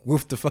pleading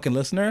with the fucking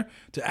listener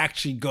to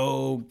actually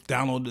go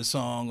download the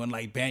song on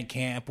like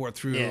Bandcamp or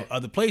through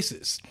other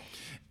places.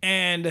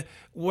 And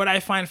what I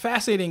find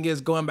fascinating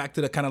is going back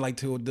to the kind of like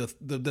to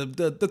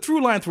the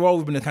through line through all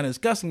we've been kind of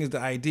discussing is the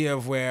idea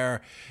of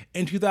where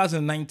in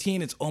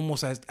 2019 it's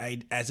almost as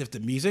if the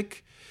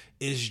music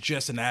is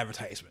just an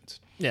advertisement.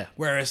 Yeah.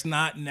 Where it's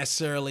not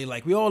necessarily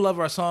like we all love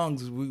our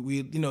songs.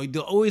 We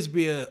there'll always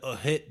be a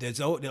hit.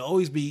 There'll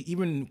always be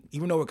even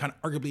though we're kind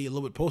of arguably a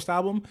little bit post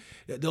album.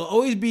 There'll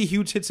always be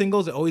huge hit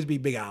singles. There'll always be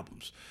big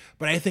albums.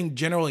 But I think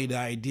generally the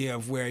idea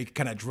of where you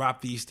kind of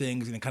drop these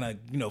things and kind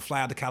of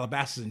fly out to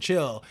Calabasas and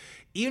chill,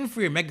 even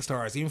for your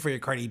megastars, even for your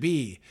Cardi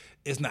B,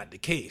 is not the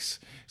case.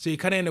 So you're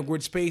kind of in a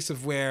weird space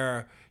of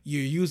where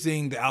you're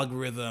using the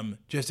algorithm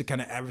just to kind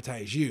of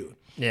advertise you.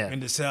 Yeah.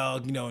 And to sell,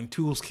 in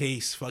Tool's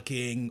case,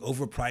 fucking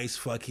overpriced,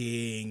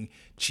 fucking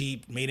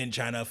cheap, made in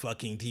China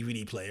fucking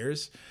DVD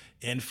players.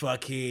 And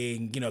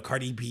fucking,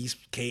 Cardi B's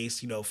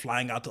case,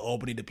 flying out to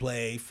Albany to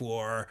play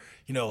for,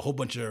 a whole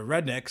bunch of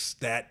rednecks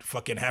that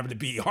fucking happen to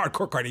be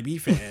hardcore Cardi B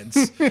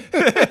fans.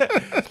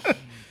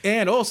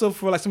 And also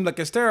for like something like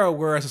Estero,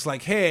 where it's just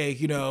like, hey,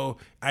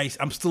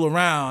 I'm still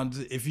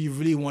around. If you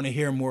really want to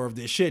hear more of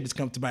this shit, just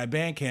come to my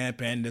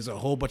Bandcamp, and there's a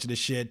whole bunch of this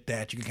shit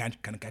that you can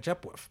kind of catch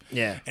up with.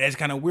 Yeah. And it's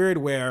kind of weird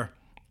where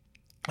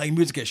like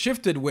music gets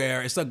shifted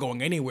where it's not going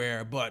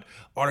anywhere, but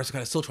artists are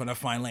kind of still trying to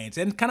find lanes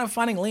and kind of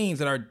finding lanes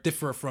that are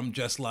different from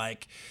just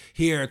like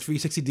here,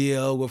 360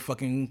 deal with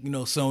fucking,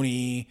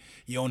 Sony,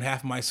 you own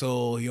half my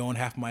soul, you own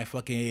half my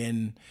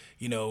fucking,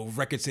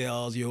 record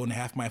sales, you own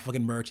half my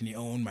fucking merch, and you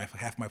own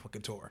half my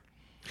fucking tour.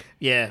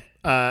 Yeah.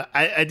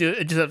 I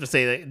just have to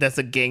say that's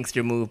a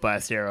gangster move by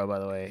Estero, by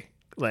the way.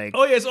 Like,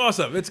 oh yeah, it's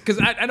awesome. It's because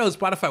I know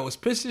Spotify was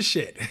pissed as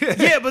shit.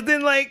 Yeah, but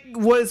then like,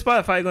 what is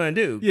Spotify going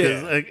to do?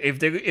 Yeah, like, if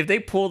they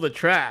pull the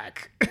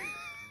track,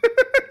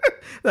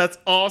 that's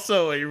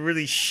also a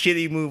really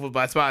shitty move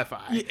by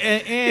Spotify.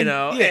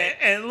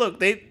 And look,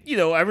 they,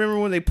 I remember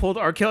when they pulled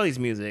R. Kelly's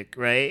music,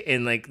 right,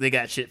 and like they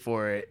got shit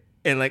for it,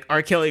 and like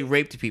R. Kelly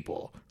raped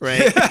people,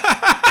 right?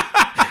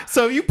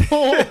 So if you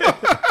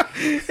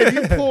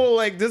pull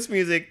like this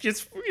music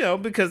just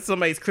because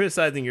somebody's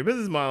criticizing your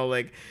business model,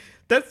 like.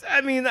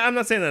 I'm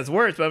not saying that's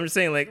worse, but I'm just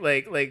saying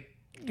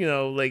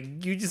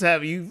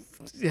you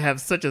have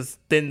such a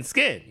thin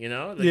skin,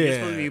 You're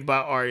supposed to be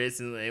about artists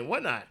and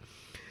whatnot.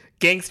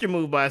 Gangster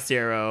move by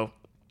Estero.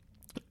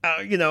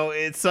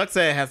 It sucks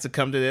that it has to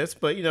come to this,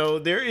 but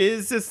there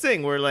is this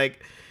thing where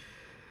like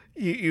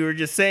you were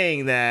just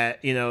saying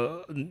that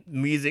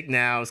music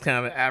now is kind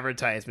of an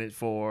advertisement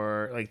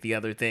for like the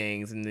other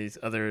things and these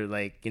other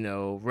like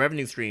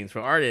revenue streams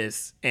for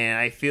artists, and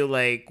I feel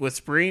like with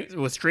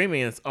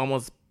streaming it's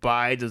almost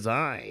by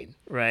design,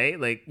 right?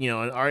 Like, an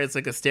artist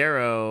like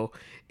Estero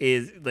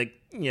is like,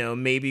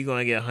 maybe going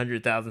to get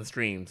 100,000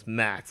 streams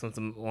max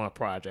on a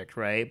project,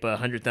 right? But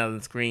 100,000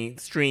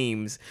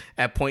 streams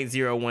at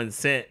 0.01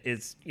 cent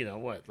is,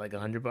 like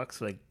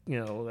 $100, like,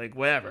 like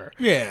whatever.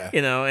 Yeah.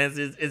 And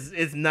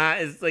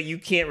it's like you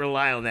can't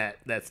rely on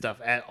that stuff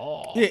at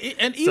all. Yeah,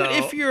 and even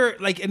if you're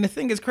like, and the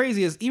thing is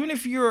crazy is even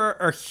if you're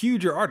a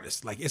huger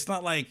artist, like it's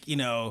not like,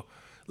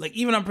 like,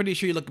 even I'm pretty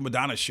sure you look at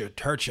Madonna's shit,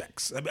 her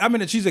checks. I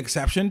mean, she's an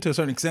exception to a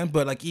certain extent,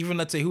 but, like, even,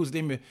 let's say, who's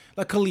the name?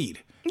 Like, Khalid.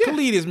 Yeah.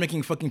 Khalid is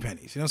making fucking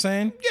pennies. You know what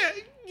I'm saying?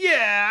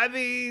 Yeah, I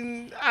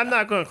mean, I'm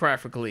not going to cry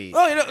for Khalid.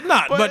 Oh,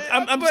 but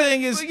I'm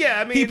saying is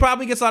he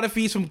probably gets a lot of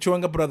fees from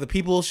showing up with other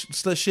people's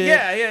shit.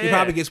 Yeah. He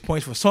probably gets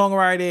points for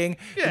songwriting.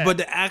 Yeah. But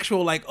the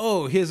actual, like,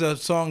 oh, here's a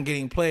song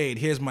getting played.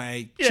 Here's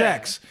my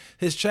checks.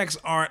 His checks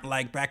aren't,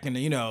 like, back in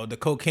the, the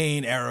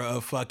cocaine era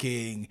of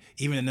fucking,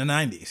 even in the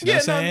 90s. You know what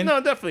I'm saying?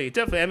 No,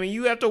 definitely. I mean,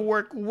 you have to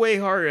work way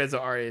harder as an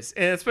artist.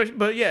 And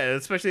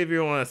especially if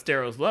you're on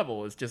Estero's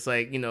level. It's just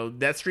like,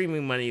 that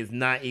streaming money is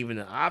not even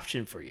an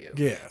option for you.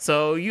 Yeah.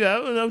 So,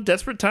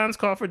 desperate times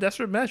call for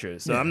desperate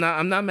measures. So I'm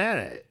not mad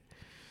at it.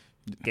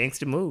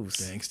 Gangster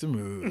moves. All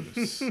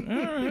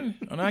right.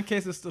 In that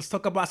case, let's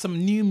talk about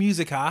some new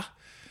music, huh?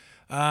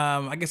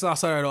 I guess I'll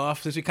start it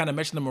off since we kind of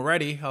mentioned them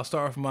already. I'll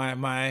start with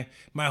my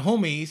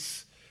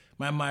homies,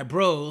 my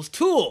bros,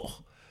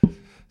 Tool.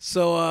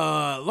 So,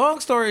 long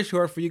story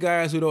short, for you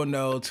guys who don't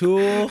know,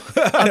 Tool.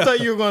 I thought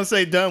you were going to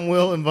say Dumb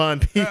Will and Von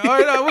P. All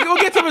right, no, we'll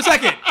get to them in a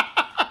second.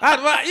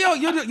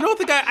 You don't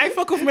think I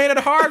fuck with Maynard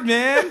Hard,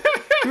 man?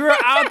 We were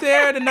out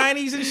there in the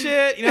 90s and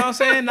shit, you know what I'm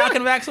saying?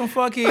 Knocking back some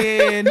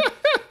Shinerbach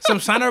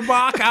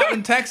out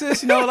in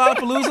Texas, you know,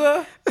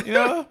 Lollapalooza, you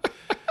know?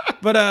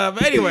 But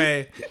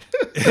anyway,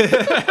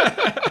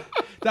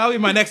 that'll be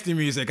my next new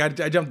music.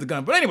 I jumped the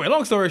gun. But anyway,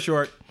 long story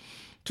short,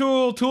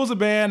 Tool's a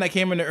band that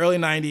came in the early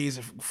 90s.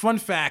 Fun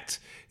fact,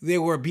 they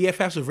were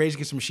BFFs with Rage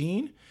Against the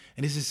Machine.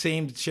 And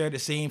it's share the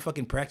same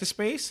fucking practice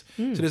space.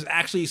 So there's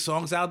actually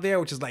songs out there,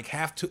 which is like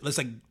it's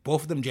like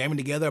both of them jamming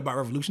together about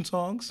Revolution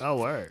songs. Oh,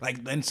 word.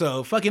 And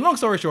so fucking long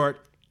story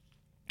short,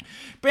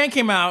 band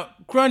came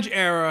out, grunge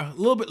era, a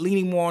little bit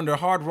leaning more on the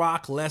hard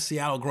rock, less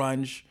Seattle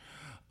grunge.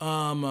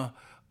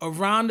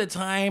 Around the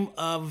time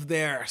of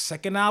their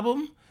second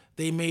album,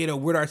 they made a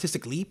weird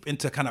artistic leap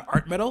into kind of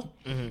art metal,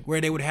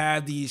 where they would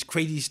have these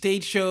crazy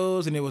stage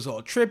shows, and it was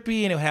all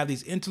trippy, and it would have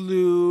these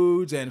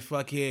interludes, and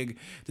fucking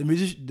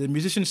the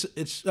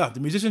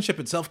musicianship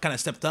itself kind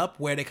of stepped up,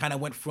 where they kind of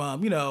went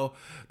from, you know,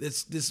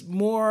 this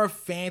more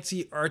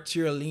fancy,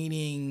 artier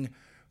leaning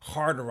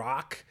hard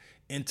rock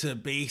into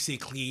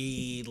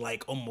basically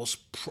like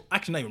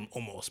actually not even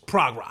almost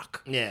prog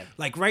rock. Yeah.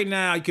 Like right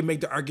now, you can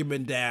make the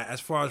argument that as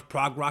far as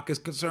prog rock is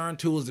concerned,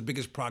 Tool is the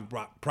biggest prog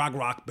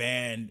rock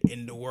band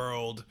in the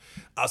world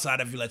outside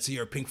of, let's say,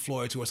 your Pink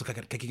Floyd, who are still kind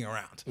of kicking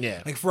around.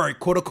 Yeah. Like for a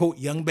quote unquote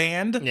young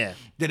band, they're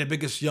the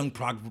biggest young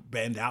prog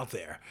band out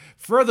there.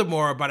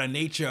 Furthermore, by the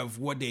nature of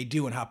what they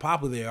do and how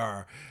popular they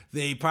are,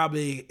 they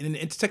probably, in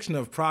the intersection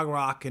of prog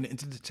rock and the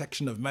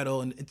intersection of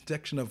metal and the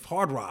intersection of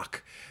hard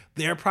rock,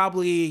 they're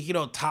probably, you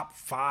know, top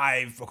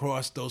 5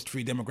 across those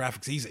 3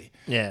 demographics easy.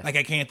 Yeah. Like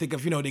I can't think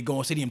of, you know, they go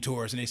on stadium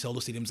tours and they sell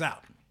those stadiums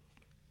out.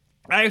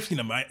 I've seen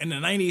them in the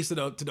 90s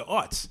to the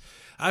aughts.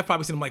 I've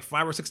probably seen them like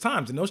 5 or 6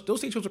 times, and those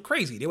stage shows are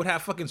crazy. They would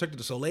have fucking Cirque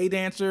du Soleil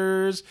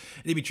dancers.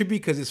 They'd be trippy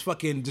because it's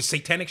fucking just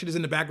satanic shit is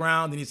in the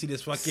background. Then you see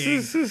this fucking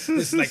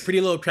this like pretty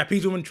little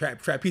trapeze woman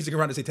trapezing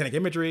around the satanic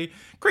imagery,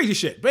 crazy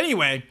shit. But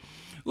anyway,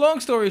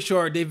 long story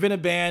short, they've been a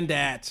band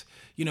that,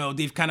 you know,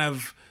 they've kind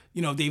of,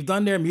 you know, they've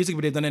done their music,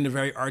 but they've done it in a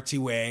very artsy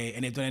way,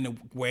 and they've done it in a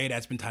way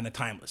that's been kind of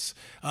timeless.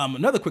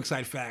 Another quick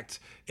side fact,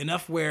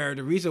 enough where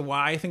the reason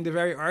why I think they're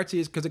very artsy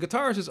is because the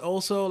guitarist is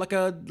also like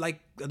a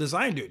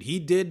design dude. He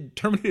did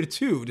Terminator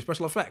 2, the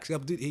special effects.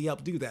 He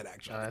helped do that,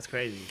 actually. Oh, that's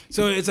crazy.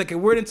 So it's like a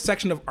weird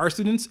intersection of art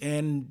students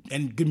and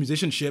good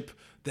musicianship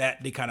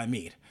that they kind of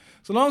meet.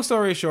 So long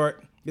story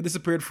short, they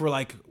disappeared for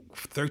like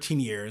 13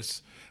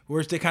 years.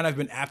 Which they kind of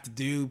been apt to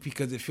do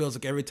because it feels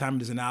like every time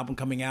there's an album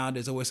coming out,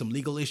 there's always some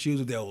legal issues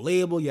with their old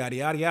label, yada,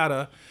 yada,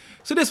 yada.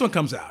 So this one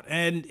comes out,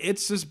 and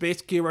it's just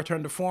basically a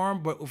return to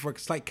form, but with a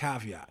slight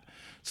caveat.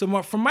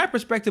 So from my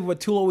perspective, what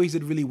Tool always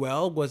did really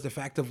well was the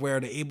fact of where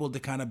they're able to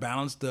kind of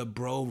balance the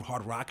bro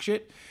hard rock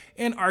shit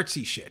and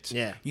artsy shit.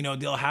 Yeah. You know,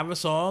 they'll have a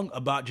song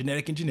about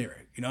genetic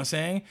engineering. You know what I'm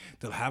saying?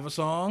 They'll have a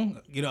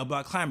song, you know,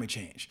 about climate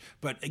change.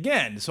 But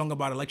again, the song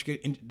about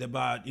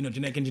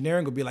genetic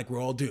engineering would be like,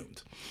 we're all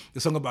doomed. The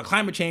song about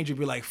climate change would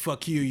be like,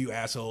 fuck you, you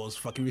assholes,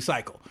 fucking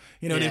recycle.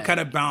 You know, they've kind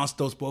of balanced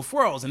those both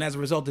worlds. And as a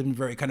result, they've been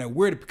very kind of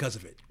weird because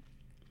of it.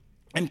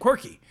 And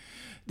quirky.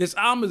 This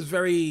album is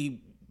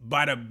very,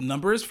 by the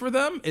numbers for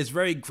them, it's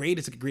very great.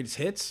 It's the greatest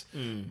hits.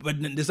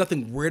 But there's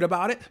nothing weird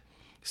about it.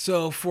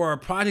 So for a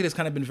project that's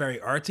kind of been very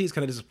artsy, it's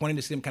kind of disappointing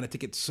to see them kind of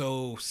take it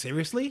so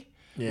seriously.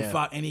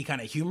 Without any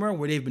kind of humor,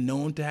 where they've been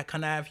known to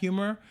kind of have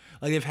humor.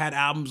 Like they've had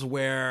albums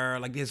where,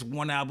 like there's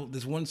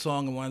one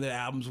song in one of their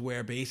albums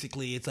where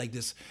basically it's like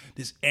this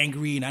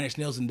angry Nine Inch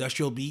Nails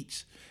industrial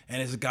beat, and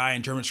there's a guy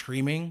in German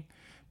screaming,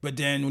 but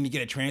then when you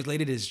get it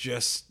translated, it's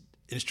just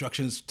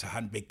instructions to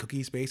how to bake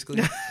cookies,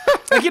 basically.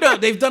 Like, you know,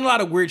 they've done a lot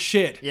of weird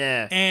shit.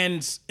 Yeah.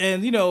 And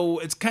you know,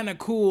 it's kind of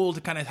cool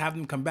to kind of have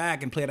them come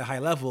back and play at a high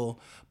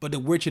level, but the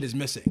weird shit is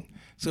missing.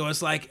 So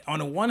it's like, on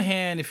the one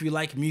hand, if you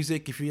like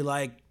music, if you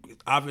like,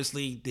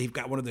 obviously, they've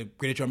got one of the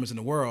greatest drummers in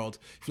the world.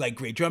 If you like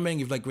great drumming,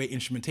 if you like great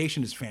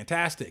instrumentation, it's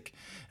fantastic.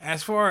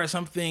 As far as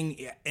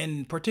something,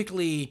 and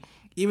particularly,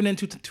 even in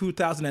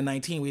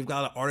 2019, we've got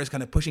a lot of artists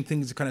kind of pushing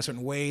things in kind of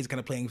certain ways, kind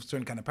of playing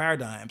certain kind of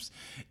paradigms.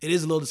 It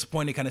is a little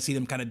disappointing to kind of see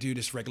them kind of do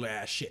this regular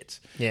ass shit.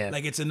 Yeah.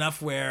 Like it's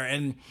enough where,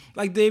 and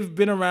like they've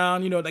been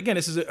around, you know, again,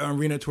 this is an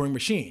arena touring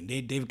machine.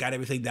 They've got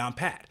everything down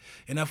pat.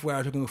 Enough where I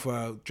was looking for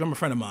a drummer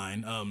friend of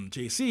mine,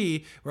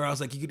 JC, where I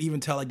was like, you could even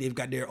tell like they've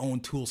got their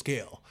own Tool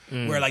scale.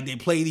 Where like they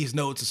play these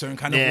notes a certain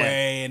kind of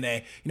way, and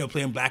they, you know,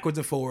 play them backwards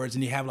and forwards,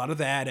 and you have a lot of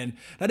that. And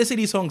not to say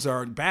these songs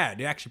are bad,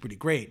 they're actually pretty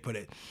great, but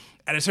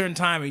at a certain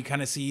time, you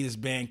kind of see this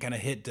band kind of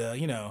hit the,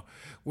 you know,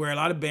 where a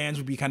lot of bands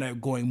would be kind of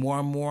going more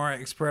and more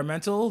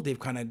experimental. They've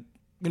kind of,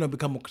 you know,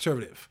 become more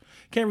conservative.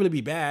 Can't really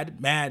be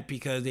mad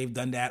because they've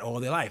done that all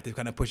their life. They've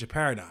kind of pushed a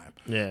paradigm.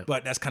 Yeah.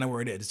 But that's kind of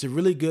where it is. It's a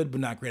really good but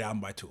not great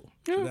album by Tool.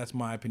 Yeah. So that's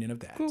my opinion of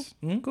that.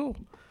 Cool. Cool.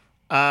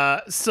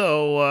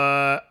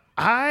 So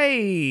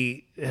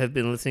I have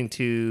been listening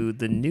to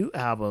the new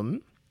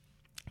album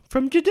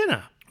from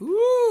Jidenna.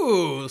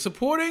 Ooh,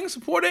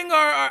 supporting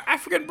our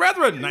African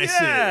brethren. Nice.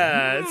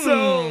 Yeah.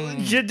 So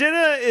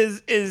Jidenna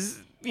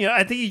is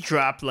I think he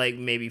dropped like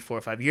maybe 4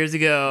 or 5 years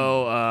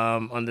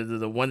ago under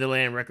the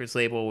Wonderland Records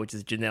label, which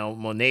is Janelle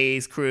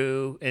Monáe's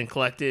crew and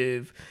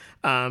collective.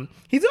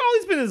 He's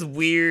always been this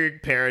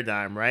weird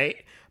paradigm, right?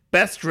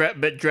 Best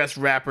dressed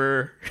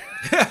rapper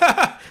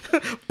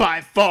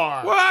by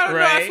far. Well, I don't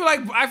right?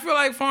 know. I feel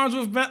like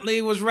Farnsworth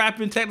Bentley was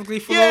rapping technically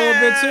for a little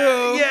bit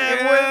too.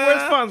 Yeah.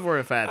 Where's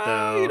Farnsworth at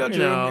though?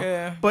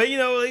 Yeah. But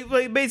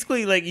like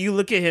basically, like you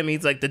look at him,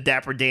 he's like the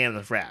Dapper Dan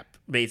of rap.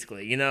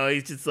 Basically,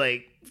 he's just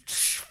like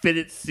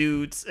fitted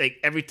suits, like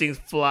everything's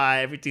fly,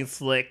 everything's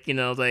slick.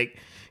 Like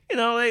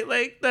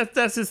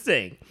that's his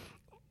thing.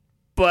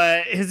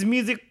 But his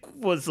music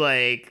was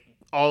like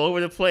all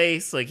over the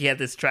place. Like he had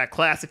this track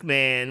Classic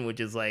Man, which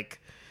is like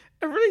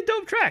a really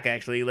dope track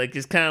actually. Like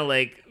just kind of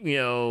like,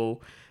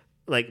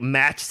 like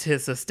matched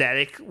his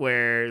aesthetic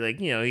where like,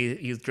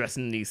 he's dressed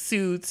in these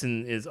suits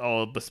and is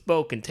all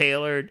bespoke and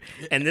tailored.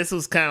 And this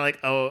was kind of like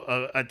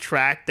a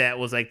track that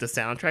was like the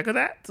soundtrack of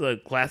that. So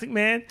Classic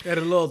Man. It had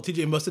a little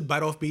TJ Mustard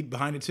bite off beat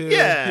behind it too.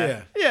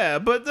 Yeah.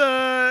 But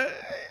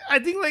I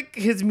think like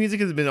his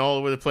music has been all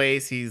over the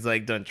place. He's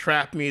like done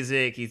trap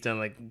music. He's done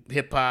like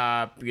hip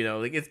hop.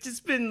 Like it's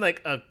just been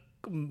like a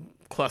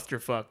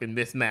clusterfuck and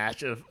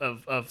mismatch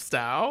of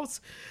styles.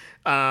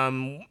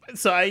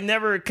 So I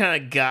never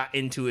kind of got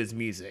into his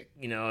music.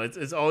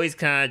 It's always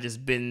kind of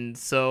just been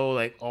so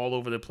like all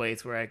over the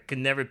place where I could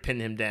never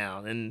pin him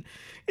down. And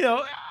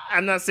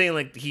I'm not saying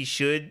like he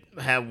should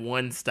have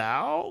one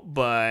style,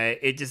 but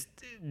it just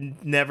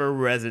never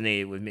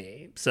resonated with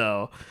me.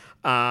 So.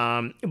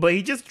 But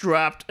he just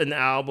dropped an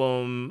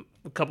album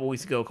a couple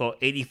weeks ago called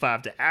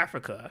 85 to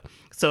Africa.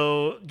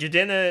 So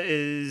Jidenna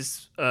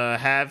is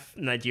half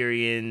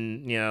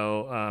Nigerian,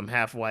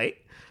 half white.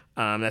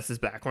 That's his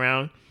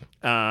background.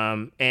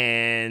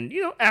 And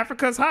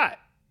Africa's hot.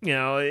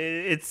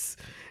 It's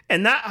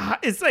and not hot,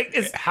 it's like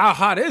it's how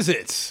hot is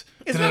it?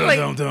 It's not like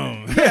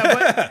yeah.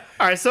 But,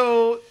 all right.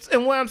 So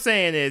and what I'm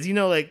saying is,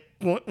 like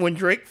when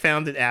Drake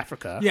founded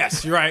Africa.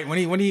 Yes, you're right. When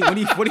he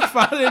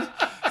founded.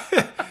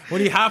 When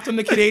he hopped on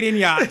the Canadian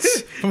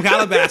yachts from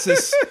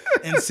Calabasas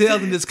and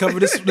sailed and discovered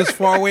this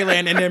faraway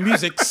land and their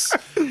musics.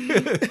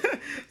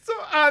 So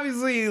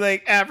obviously,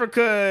 like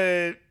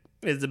Africa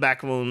is the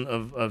backbone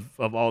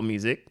of all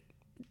music.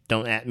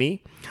 Don't at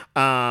me.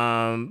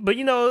 But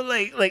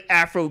like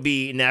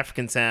Afrobeat and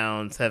African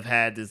sounds have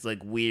had this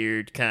like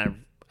weird kind of,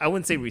 I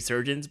wouldn't say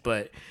resurgence,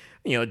 but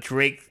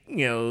Drake,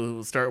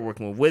 started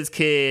working with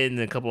Wizkid and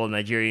a couple of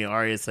Nigerian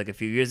artists like a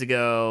few years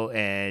ago,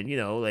 and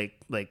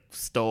like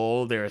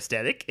stole their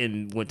aesthetic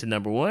and went to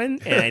number one.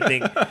 And I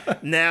think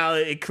now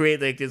it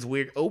created like this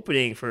weird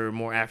opening for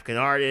more African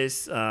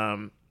artists,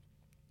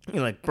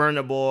 like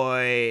Burna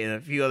Boy and a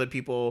few other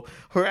people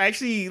who are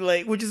actually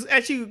like, which is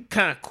actually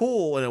kind of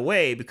cool in a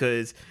way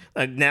because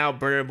like now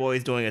Burna Boy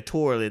is doing a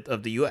tour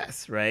of the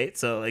U.S. right,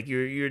 so like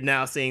you're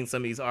now seeing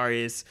some of these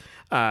artists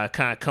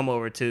kind of come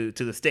over to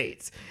the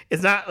States.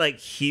 It's not like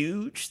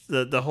huge.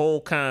 The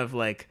whole kind of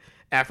like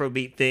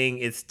Afrobeat thing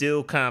is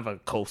still kind of a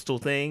coastal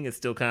thing. It's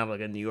still kind of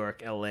like a New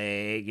York,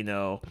 LA,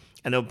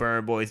 I know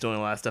Burna Boy's doing a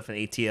lot of stuff in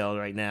ATL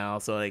right now.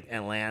 So like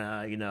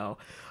Atlanta,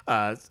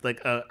 it's like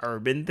a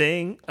urban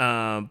thing.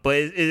 But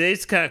it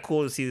is kind of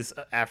cool to see this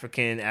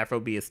African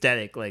Afrobeat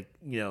aesthetic, like,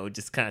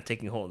 just kind of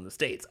taking hold in the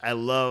States. I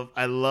love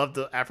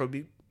the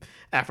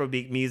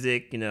Afrobeat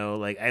music,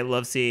 like I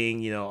love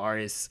seeing,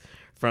 artists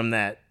from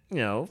that,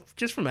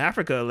 just from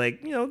Africa,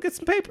 like, get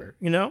some paper,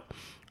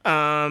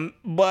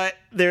 but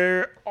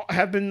there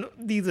have been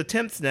these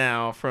attempts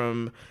now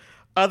from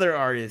other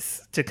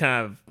artists to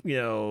kind of,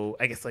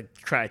 I guess like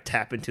try to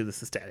tap into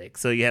this aesthetic.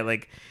 So you had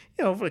like,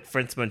 like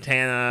French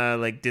Montana,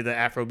 like did the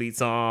Afrobeat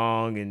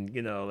song and,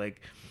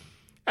 like,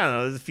 I don't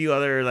know, there's a few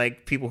other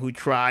like people who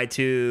tried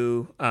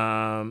to,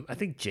 I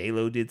think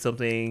J-Lo did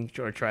something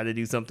or tried to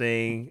do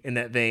something in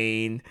that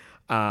vein.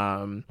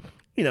 The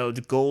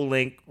Gold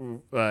Link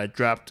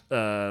dropped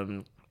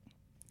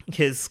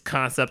his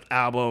concept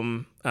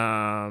album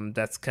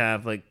that's kind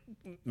of like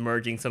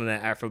merging some of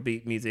that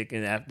Afrobeat music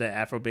and the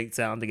Afrobeat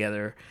sound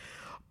together.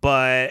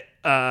 But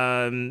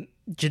Jidenna,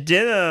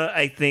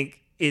 I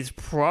think, is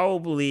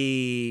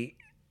probably...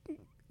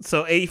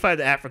 So 85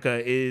 to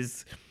Africa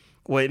is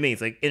what it means.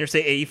 Like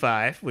Interstate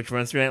 85, which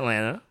runs through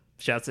Atlanta,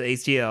 shouts to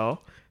HTL,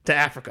 to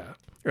Africa,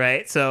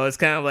 right? So it's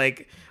kind of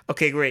like,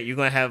 okay, great, you're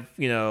going to have,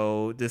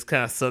 this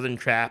kind of southern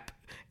trap,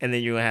 and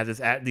then you're going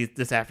to have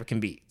this African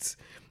beats.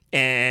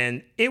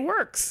 And it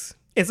works.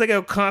 It's like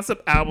a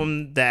concept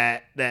album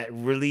that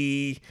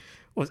really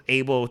was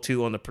able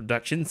to, on the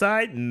production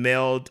side,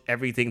 meld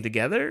everything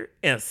together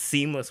in a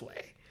seamless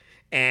way.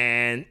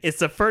 And it's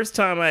the first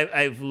time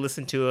I've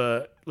listened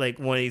to one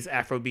of these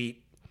Afrobeat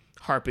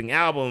harping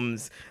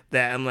albums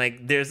that I'm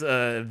like, there's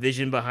a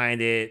vision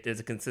behind it, there's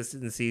a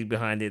consistency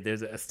behind it,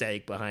 there's an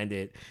aesthetic behind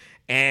it.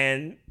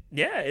 And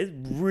yeah, it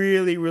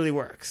really, really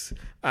works.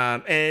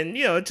 And,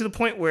 to the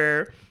point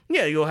where,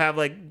 you'll have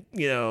like,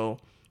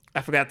 I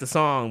forgot the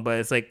song, but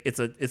it's like it's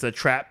a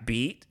trap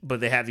beat,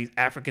 but they have these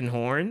African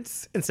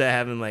horns instead of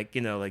having like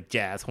like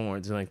jazz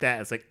horns and like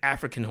that. It's like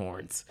African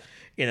horns,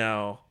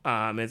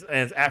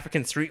 it's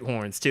African street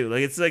horns too.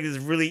 Like it's like this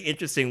really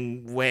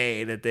interesting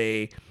way that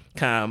they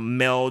kind of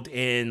meld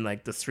in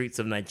like the streets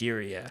of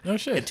Nigeria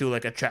into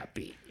like a trap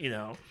beat,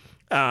 and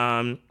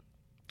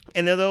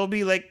then there'll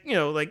be like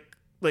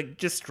like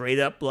just straight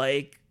up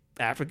like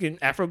African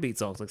Afrobeat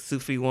songs, like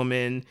Sufi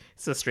Woman.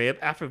 It's a straight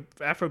up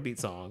Afrobeat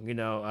song,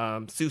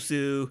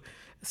 Susu,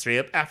 straight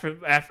up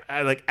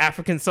like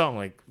African song,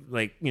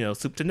 like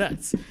soup to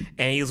nuts.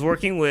 And he was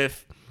working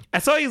with. I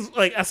saw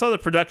the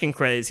production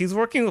credits. He's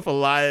working with a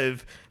lot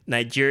of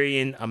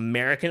Nigerian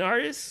American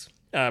artists,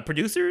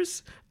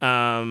 producers,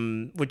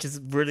 which is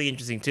really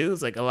interesting too.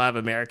 It's like a lot of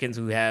Americans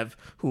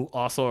who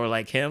also are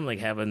like him, like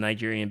have a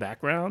Nigerian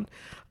background.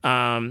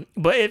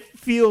 But it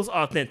feels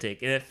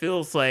authentic, and it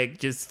feels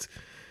like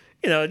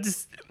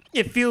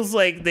it feels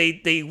like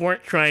they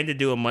weren't trying to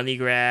do a money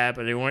grab,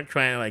 or they weren't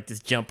trying to like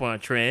just jump on a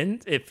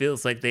trend. It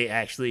feels like they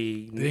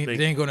actually they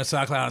didn't go to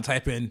SoundCloud and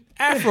type in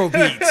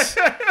Afrobeats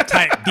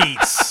type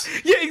beats.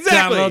 Yeah,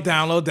 exactly.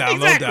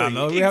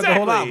 Download. We have the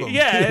whole album.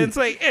 Yeah, it's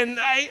like, and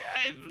I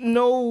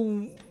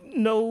no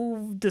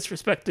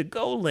disrespect to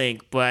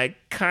GoldLink, but I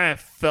kind of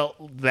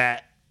felt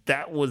that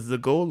was the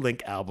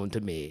GoldLink album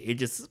to me. It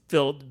just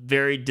felt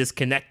very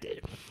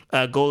disconnected.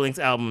 GoldLink's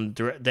album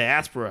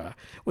Diaspora,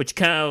 which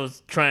kind of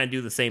was trying to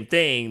do the same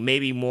thing,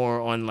 maybe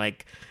more on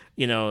like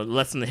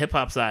less on the hip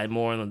hop side,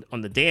 more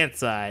on the dance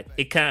side.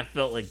 It kind of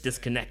felt like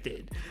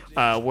disconnected,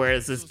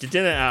 whereas this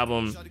Jidenna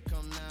album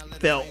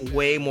felt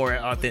way more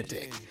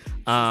authentic,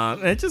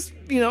 and it just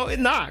it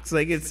knocks.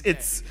 Like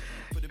it's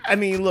I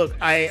mean, look,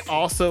 I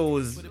also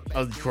was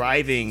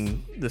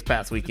driving this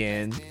past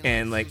weekend,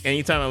 and like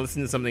anytime I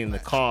listen to something in the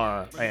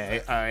car,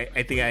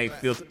 I think I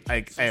feel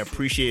like I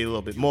appreciate it a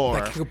little bit more.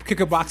 Like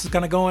kicker box is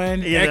gonna go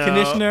in, air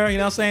conditioner, you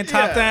know what I'm saying,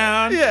 top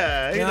down,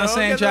 yeah, you know what I'm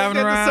saying, driving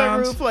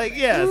around, the sunroof, like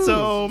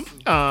so,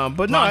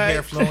 but no,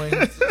 hair flowing,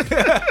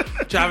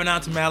 driving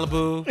out to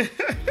Malibu,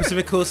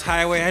 Pacific Coast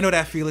Highway. I know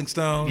that feeling,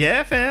 Stone.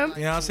 Yeah, fam.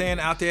 You know what I'm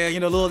saying, out there, a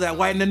little of that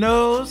white in the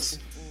nose.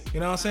 You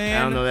know what I'm saying?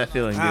 I don't know that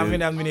feeling, dude. I mean,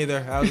 me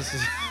neither.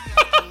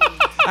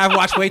 I've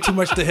watched way too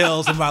much The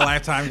Hills in my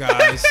lifetime,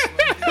 guys.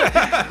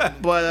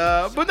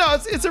 but no,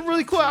 it's a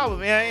really cool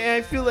album, and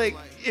I feel like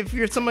if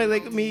you're somebody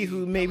like me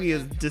who maybe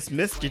has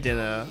dismissed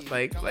Jidenna,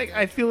 like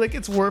I feel like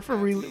it's worth a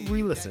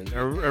re-listen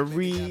or a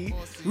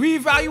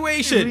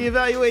reevaluation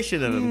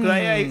of him, because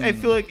I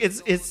feel like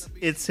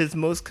it's his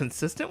most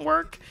consistent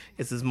work,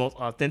 it's his most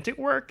authentic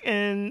work,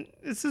 and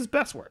it's his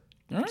best work.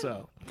 Right.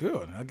 So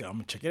good. I'm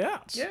gonna check it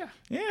out. Yeah.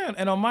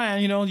 And on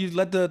mine, you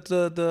let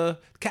the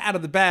cat out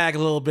of the bag a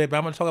little bit, but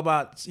I'm gonna talk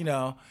about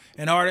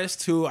an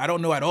artist who I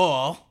don't know at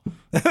all,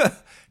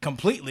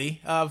 completely,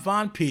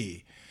 Von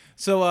P.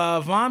 So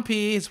Von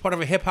P is part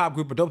of a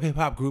dope hip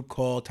hop group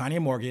called Tanya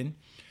Morgan.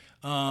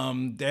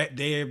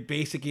 They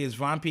basically is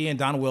Von P and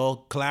Don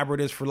Will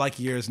collaborators for like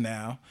years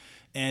now.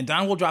 And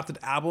Don Will dropped an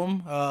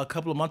album a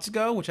couple of months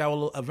ago, which I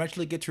will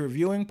eventually get to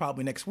reviewing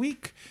probably next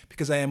week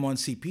because I am on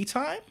CP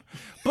time.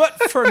 But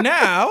for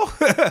now,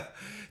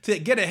 to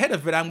get ahead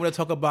of it, I'm going to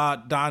talk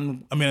about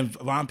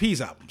Von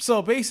P's album.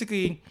 So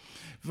basically,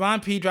 Von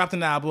P dropped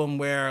an album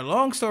where,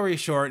 long story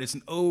short, it's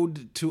an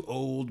ode to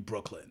old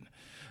Brooklyn.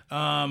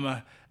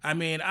 I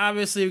mean,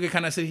 obviously, we could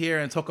kind of sit here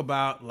and talk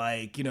about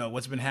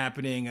what's been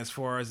happening as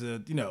far as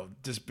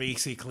just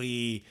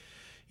basically.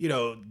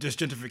 Just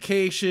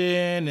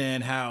gentrification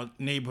and how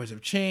neighborhoods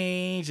have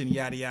changed and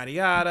yada, yada,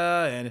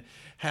 yada, and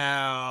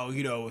how,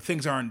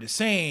 things aren't the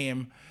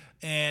same.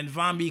 And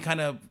Von P kind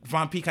of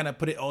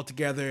put it all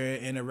together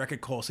in a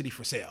record called City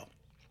for Sale.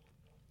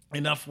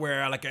 Enough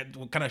where,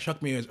 what kind of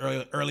shocked me was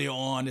earlier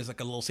on, there's like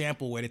a little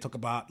sample where they talk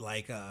about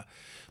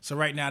so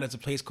right now there's a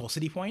place called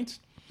City Point.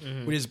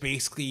 Mm-hmm. Which is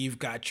basically you've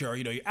got your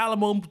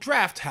Alamo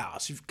Draft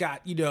House. You've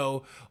got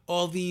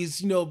all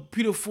these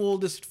beautiful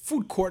this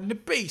food court in the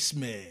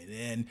basement,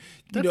 and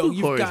that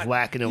food court is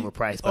whacking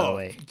overpriced by the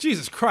way.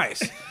 Jesus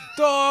Christ,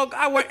 dog!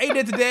 I ate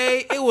it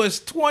today. It was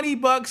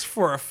 $20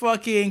 for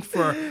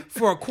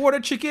for a quarter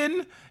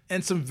chicken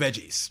and some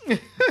veggies.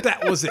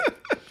 That was it.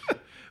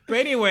 But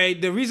anyway,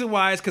 the reason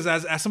why is because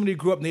as somebody who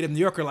grew up native New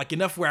Yorker,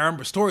 enough where I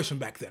remember stories from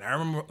back then. I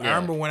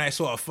remember when I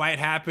saw a fight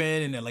happen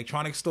in an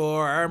electronics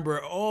store. I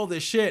remember all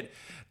this shit.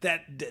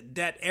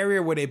 That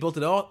area where they built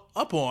it all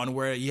up on,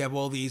 where you have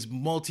all these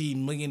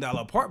multi-million-dollar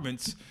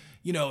apartments.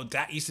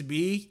 That used to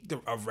be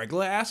a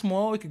regular ass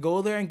mall. You could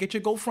go there and get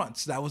your gold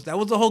fronts. That was the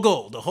whole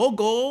goal. The whole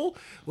goal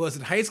was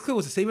in high school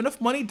was to save enough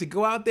money to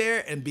go out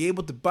there and be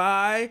able to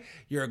buy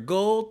your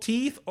gold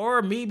teeth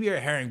or maybe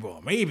your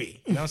herringbone.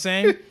 Maybe. You know what I'm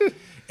saying?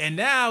 And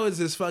now is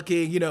this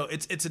fucking,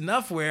 it's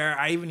enough where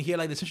I even hear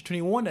the Century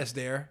 21 that's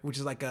there, which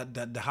is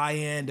the high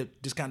end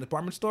discount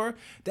department store.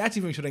 That's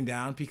even shutting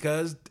down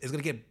because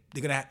they're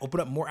gonna open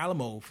up more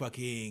Alamo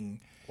fucking.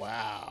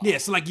 Wow. Yeah,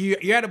 so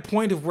you're at a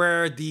point of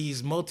where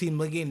these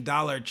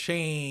multi-million-dollar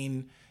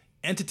chain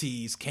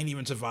entities can't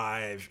even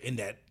survive in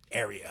that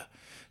area.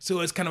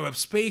 So it's kind of a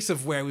space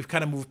of where we've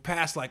kind of moved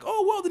past like,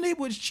 oh, well, the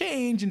neighborhood's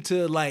changed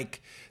into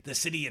like the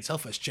city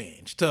itself has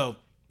changed. So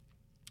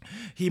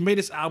he made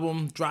this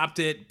album, dropped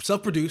it,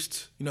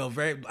 self-produced.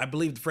 I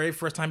believe the very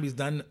first time he's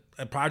done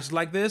a project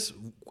like this,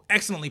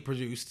 excellently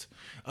produced.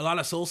 A lot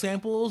of soul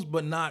samples,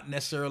 but not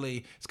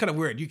necessarily. It's kind of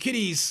weird. You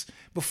kiddies,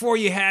 before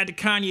you had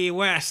Kanye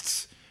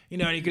West, you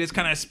could just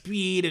kind of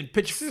speed and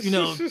pitch shift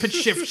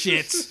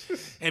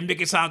shits and make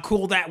it sound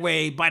cool that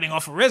way, biting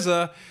off of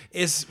RZA.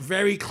 It's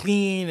very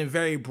clean and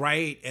very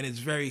bright, and it's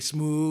very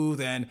smooth,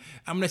 and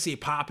I'm going to say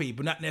poppy,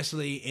 but not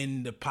necessarily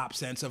in the pop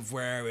sense of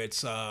where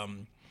it's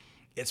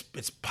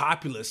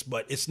populous,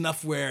 but it's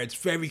enough where it's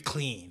very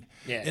clean.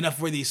 Yeah.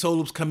 Enough where the soul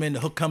loops come in, the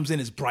hook comes in,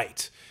 it's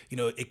bright.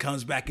 It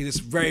comes back as this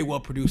very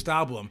well produced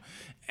album.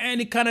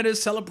 And it kind of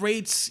just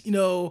celebrates,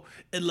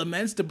 it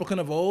laments the Brooklyn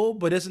of old,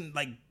 but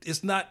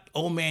it's not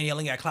old man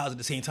yelling at clouds at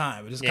the same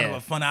time. It's just kind of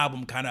a fun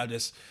album, kind of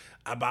just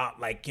about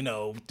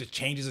the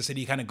changes the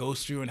city kind of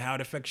goes through and how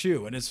it affects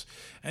you. And it's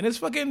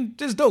fucking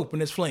just dope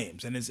and it's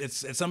flames. And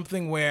it's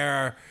something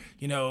where,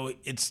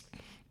 it's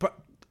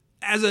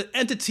as an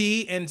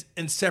entity and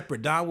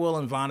separate. Don Will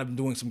and Von have been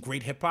doing some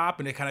great hip hop,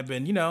 and they kind of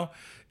been,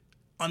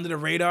 under the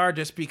radar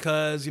just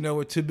because,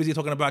 we're too busy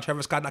talking about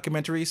Travis Scott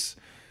documentaries.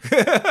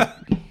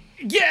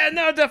 Yeah,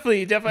 no,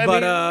 definitely.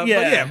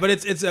 But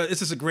it's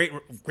just a great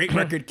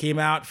record. Came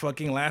out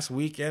fucking last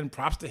weekend.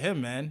 Props to him,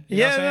 man. You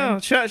know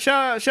what I'm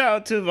shout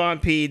out to Von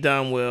P,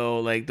 Don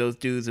Will. Like those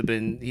dudes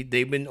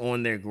they've been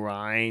on their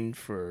grind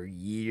for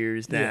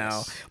years now.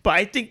 Yes. But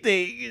I think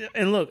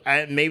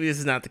maybe this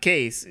is not the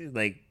case.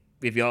 Like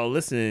if y'all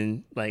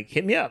listening, like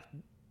hit me up.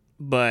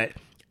 But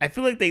I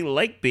feel like they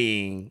like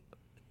being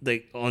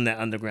on that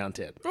underground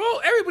tip. Well,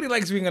 everybody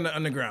likes being on the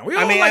underground. We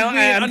all like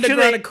being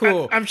underground and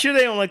cool. I'm sure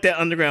they don't like that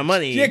underground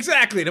money. Yeah,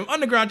 exactly. Them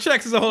underground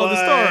checks is a whole other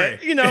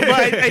story. But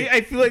I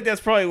feel like that's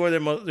probably where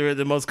they're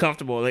the most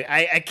comfortable. Like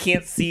I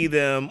can't see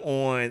them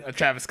on a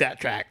Travis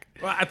Scott track.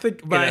 Well, I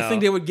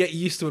think they would get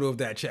used to it with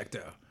that check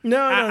though. No.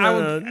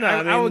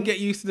 I would get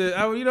used to. You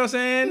know what I'm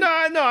saying?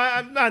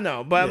 I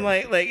know, but I'm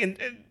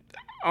like.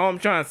 All I'm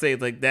trying to say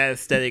is like that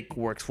aesthetic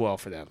works well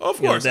for them. Of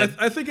course,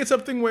 I think it's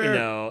something where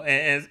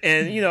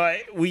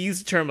we use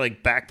the term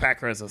like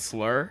backpacker as a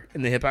slur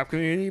in the hip hop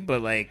community,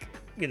 but like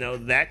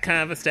that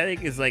kind of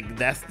aesthetic is like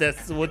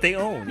that's what they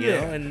own. You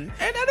know, and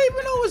I didn't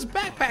even know it was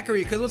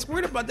backpackery because what's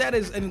weird about that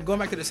is, and going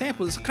back to the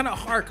sample, it's kind of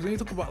hard because when you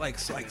talk about like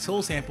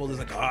soul samples, it's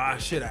like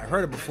shit, I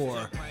heard it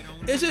before.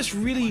 It's just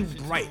really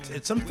bright.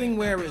 It's something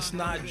where it's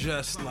not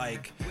just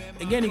like,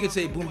 again, you could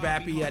say boom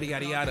bappy yada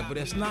yada yada, but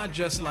it's not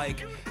just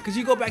like, because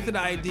you go back to the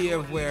idea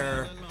of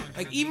where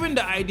like even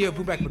the idea of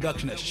boom bap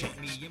production has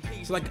changed.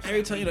 So like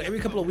every time every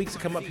couple of weeks I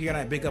come up here and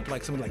I big up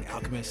like somebody like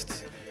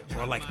Alchemist,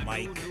 or like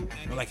Mike,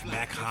 or like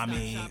Mac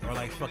Hami, or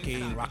like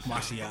fucking Rock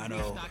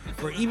Marciano,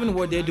 or even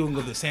what they're doing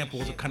with the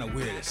samples are kind of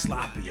weird. It's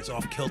sloppy, it's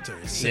off kilter,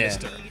 it's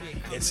sinister.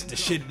 Yeah. It's the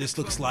shit. This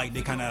looks like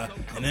they kind of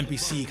an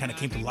NPC kind of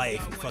came to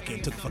life and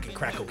fucking took fucking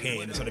crack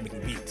cocaine and started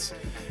making beats.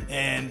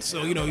 And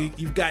so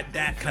you've got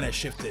that kind of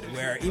shifted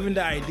where even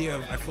the idea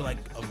of I feel like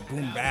of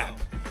boom bap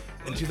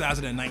in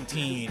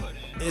 2019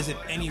 isn't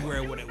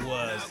anywhere what it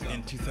was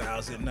in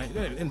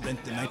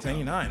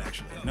 1999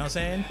 actually. You know what I'm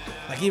saying?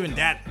 Like even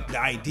that,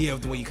 the idea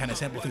of the way you kind of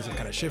sample things have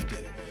kind of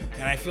shifted.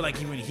 And I feel like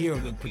even here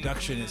the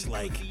production is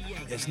like,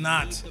 it's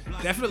not,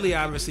 definitely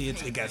obviously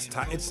it's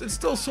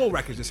still soul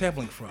records you're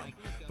sampling from,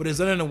 but it's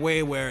done in a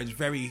way where it's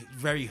very,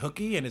 very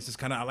hooky and it's just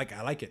kind of, I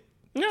like it.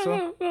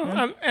 No.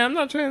 I'm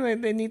not saying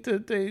like they need to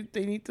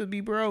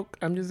be broke.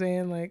 I'm just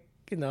saying like,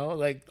 I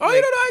agree.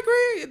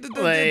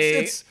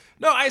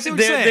 I see what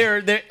you're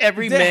saying. They're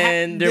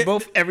everyman. They're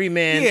both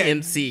everyman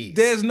MCs.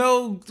 There's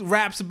no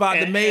raps about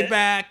the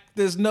Maybach.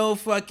 There's no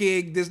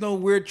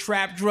weird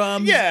trap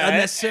drums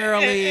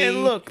unnecessarily.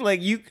 And look,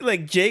 like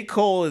J.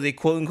 Cole is a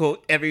quote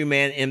unquote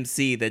everyman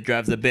MC that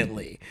drives a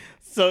Bentley.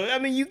 So I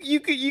mean, you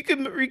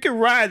could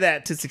ride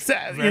that to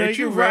success. You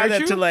can ride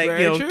that to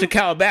to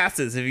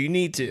Calabasas if you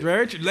need to.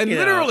 Very true.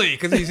 Literally,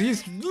 because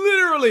he's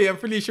literally. I'm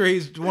pretty sure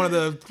he's one of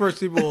the first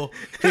people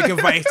he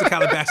invites to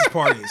Calabasas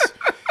parties.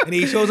 And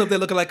he shows up there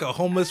looking like a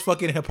homeless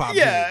fucking hip hop.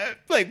 Yeah,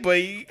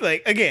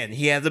 again,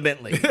 he has a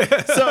Bentley.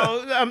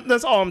 So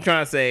that's all I'm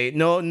trying to say.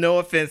 No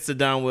offense to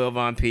Don Will,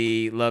 Von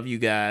P. Love you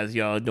guys.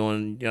 Y'all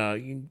doing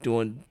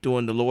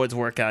the Lord's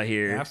work out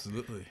here.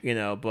 Absolutely.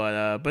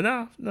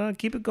 But no,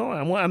 keep it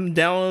going. I'm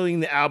downloading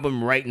the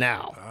album right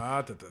now.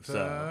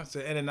 So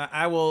and then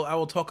I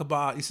will talk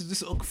about this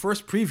is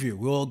first preview.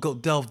 We'll go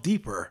delve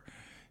deeper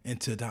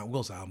into Don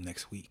Will's album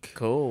next week.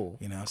 Cool.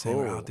 So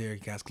we're out there. You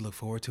guys can look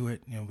forward to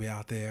it. We'll be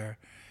out there.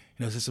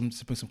 Just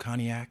sipping some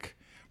cognac,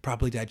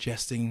 probably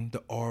digesting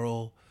the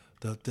oral,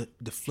 the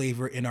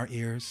flavor in our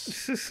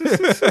ears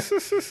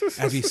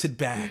as we sit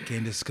back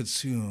and just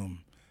consume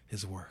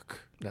his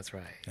work. That's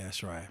right.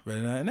 But,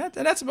 and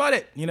that's about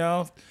it.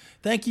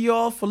 Thank you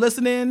all for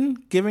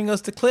listening, giving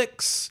us the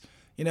clicks.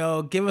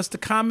 Give us the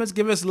comments,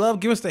 give us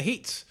love, give us the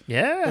hate.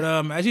 Yeah.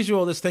 But as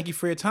usual, just thank you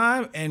for your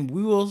time, and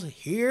we will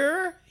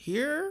see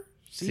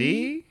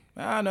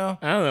I don't know.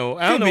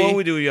 I don't know what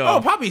we do, y'all.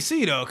 Oh, probably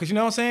C though, because you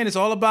know what I'm saying. It's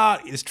all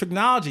about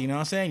technology. You know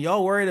what I'm saying.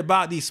 Y'all worried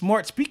about these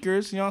smart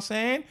speakers. You know what I'm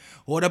saying.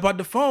 What about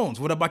the phones?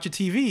 What about your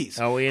TVs?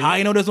 How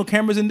you know there's no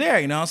cameras in there?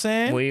 You know what I'm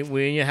saying.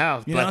 We in your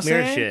house. You Black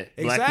Mirror shit.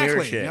 Exactly. Black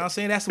Mirror shit. You know what I'm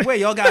saying. That's the way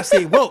y'all gotta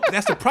stay woke.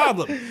 That's the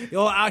problem.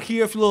 Y'all out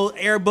here for little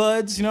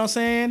earbuds. You know what I'm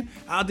saying.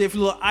 Out there for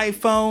little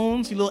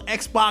iPhones, your little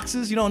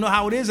Xboxes. You don't know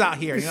how it is out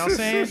here. You know what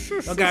I'm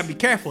saying. Y'all gotta be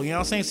careful. You know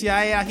what I'm saying.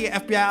 CIA out here,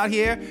 FBI out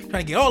here,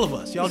 trying to get all of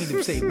us. Y'all need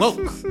to stay woke.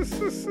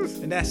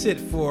 And that's it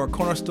for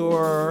Corner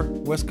Store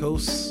West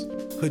Coast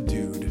Hood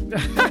Dude.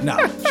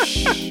 Nah,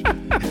 shh.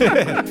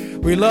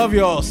 We love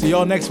y'all. See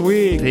y'all next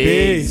week.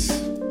 Peace.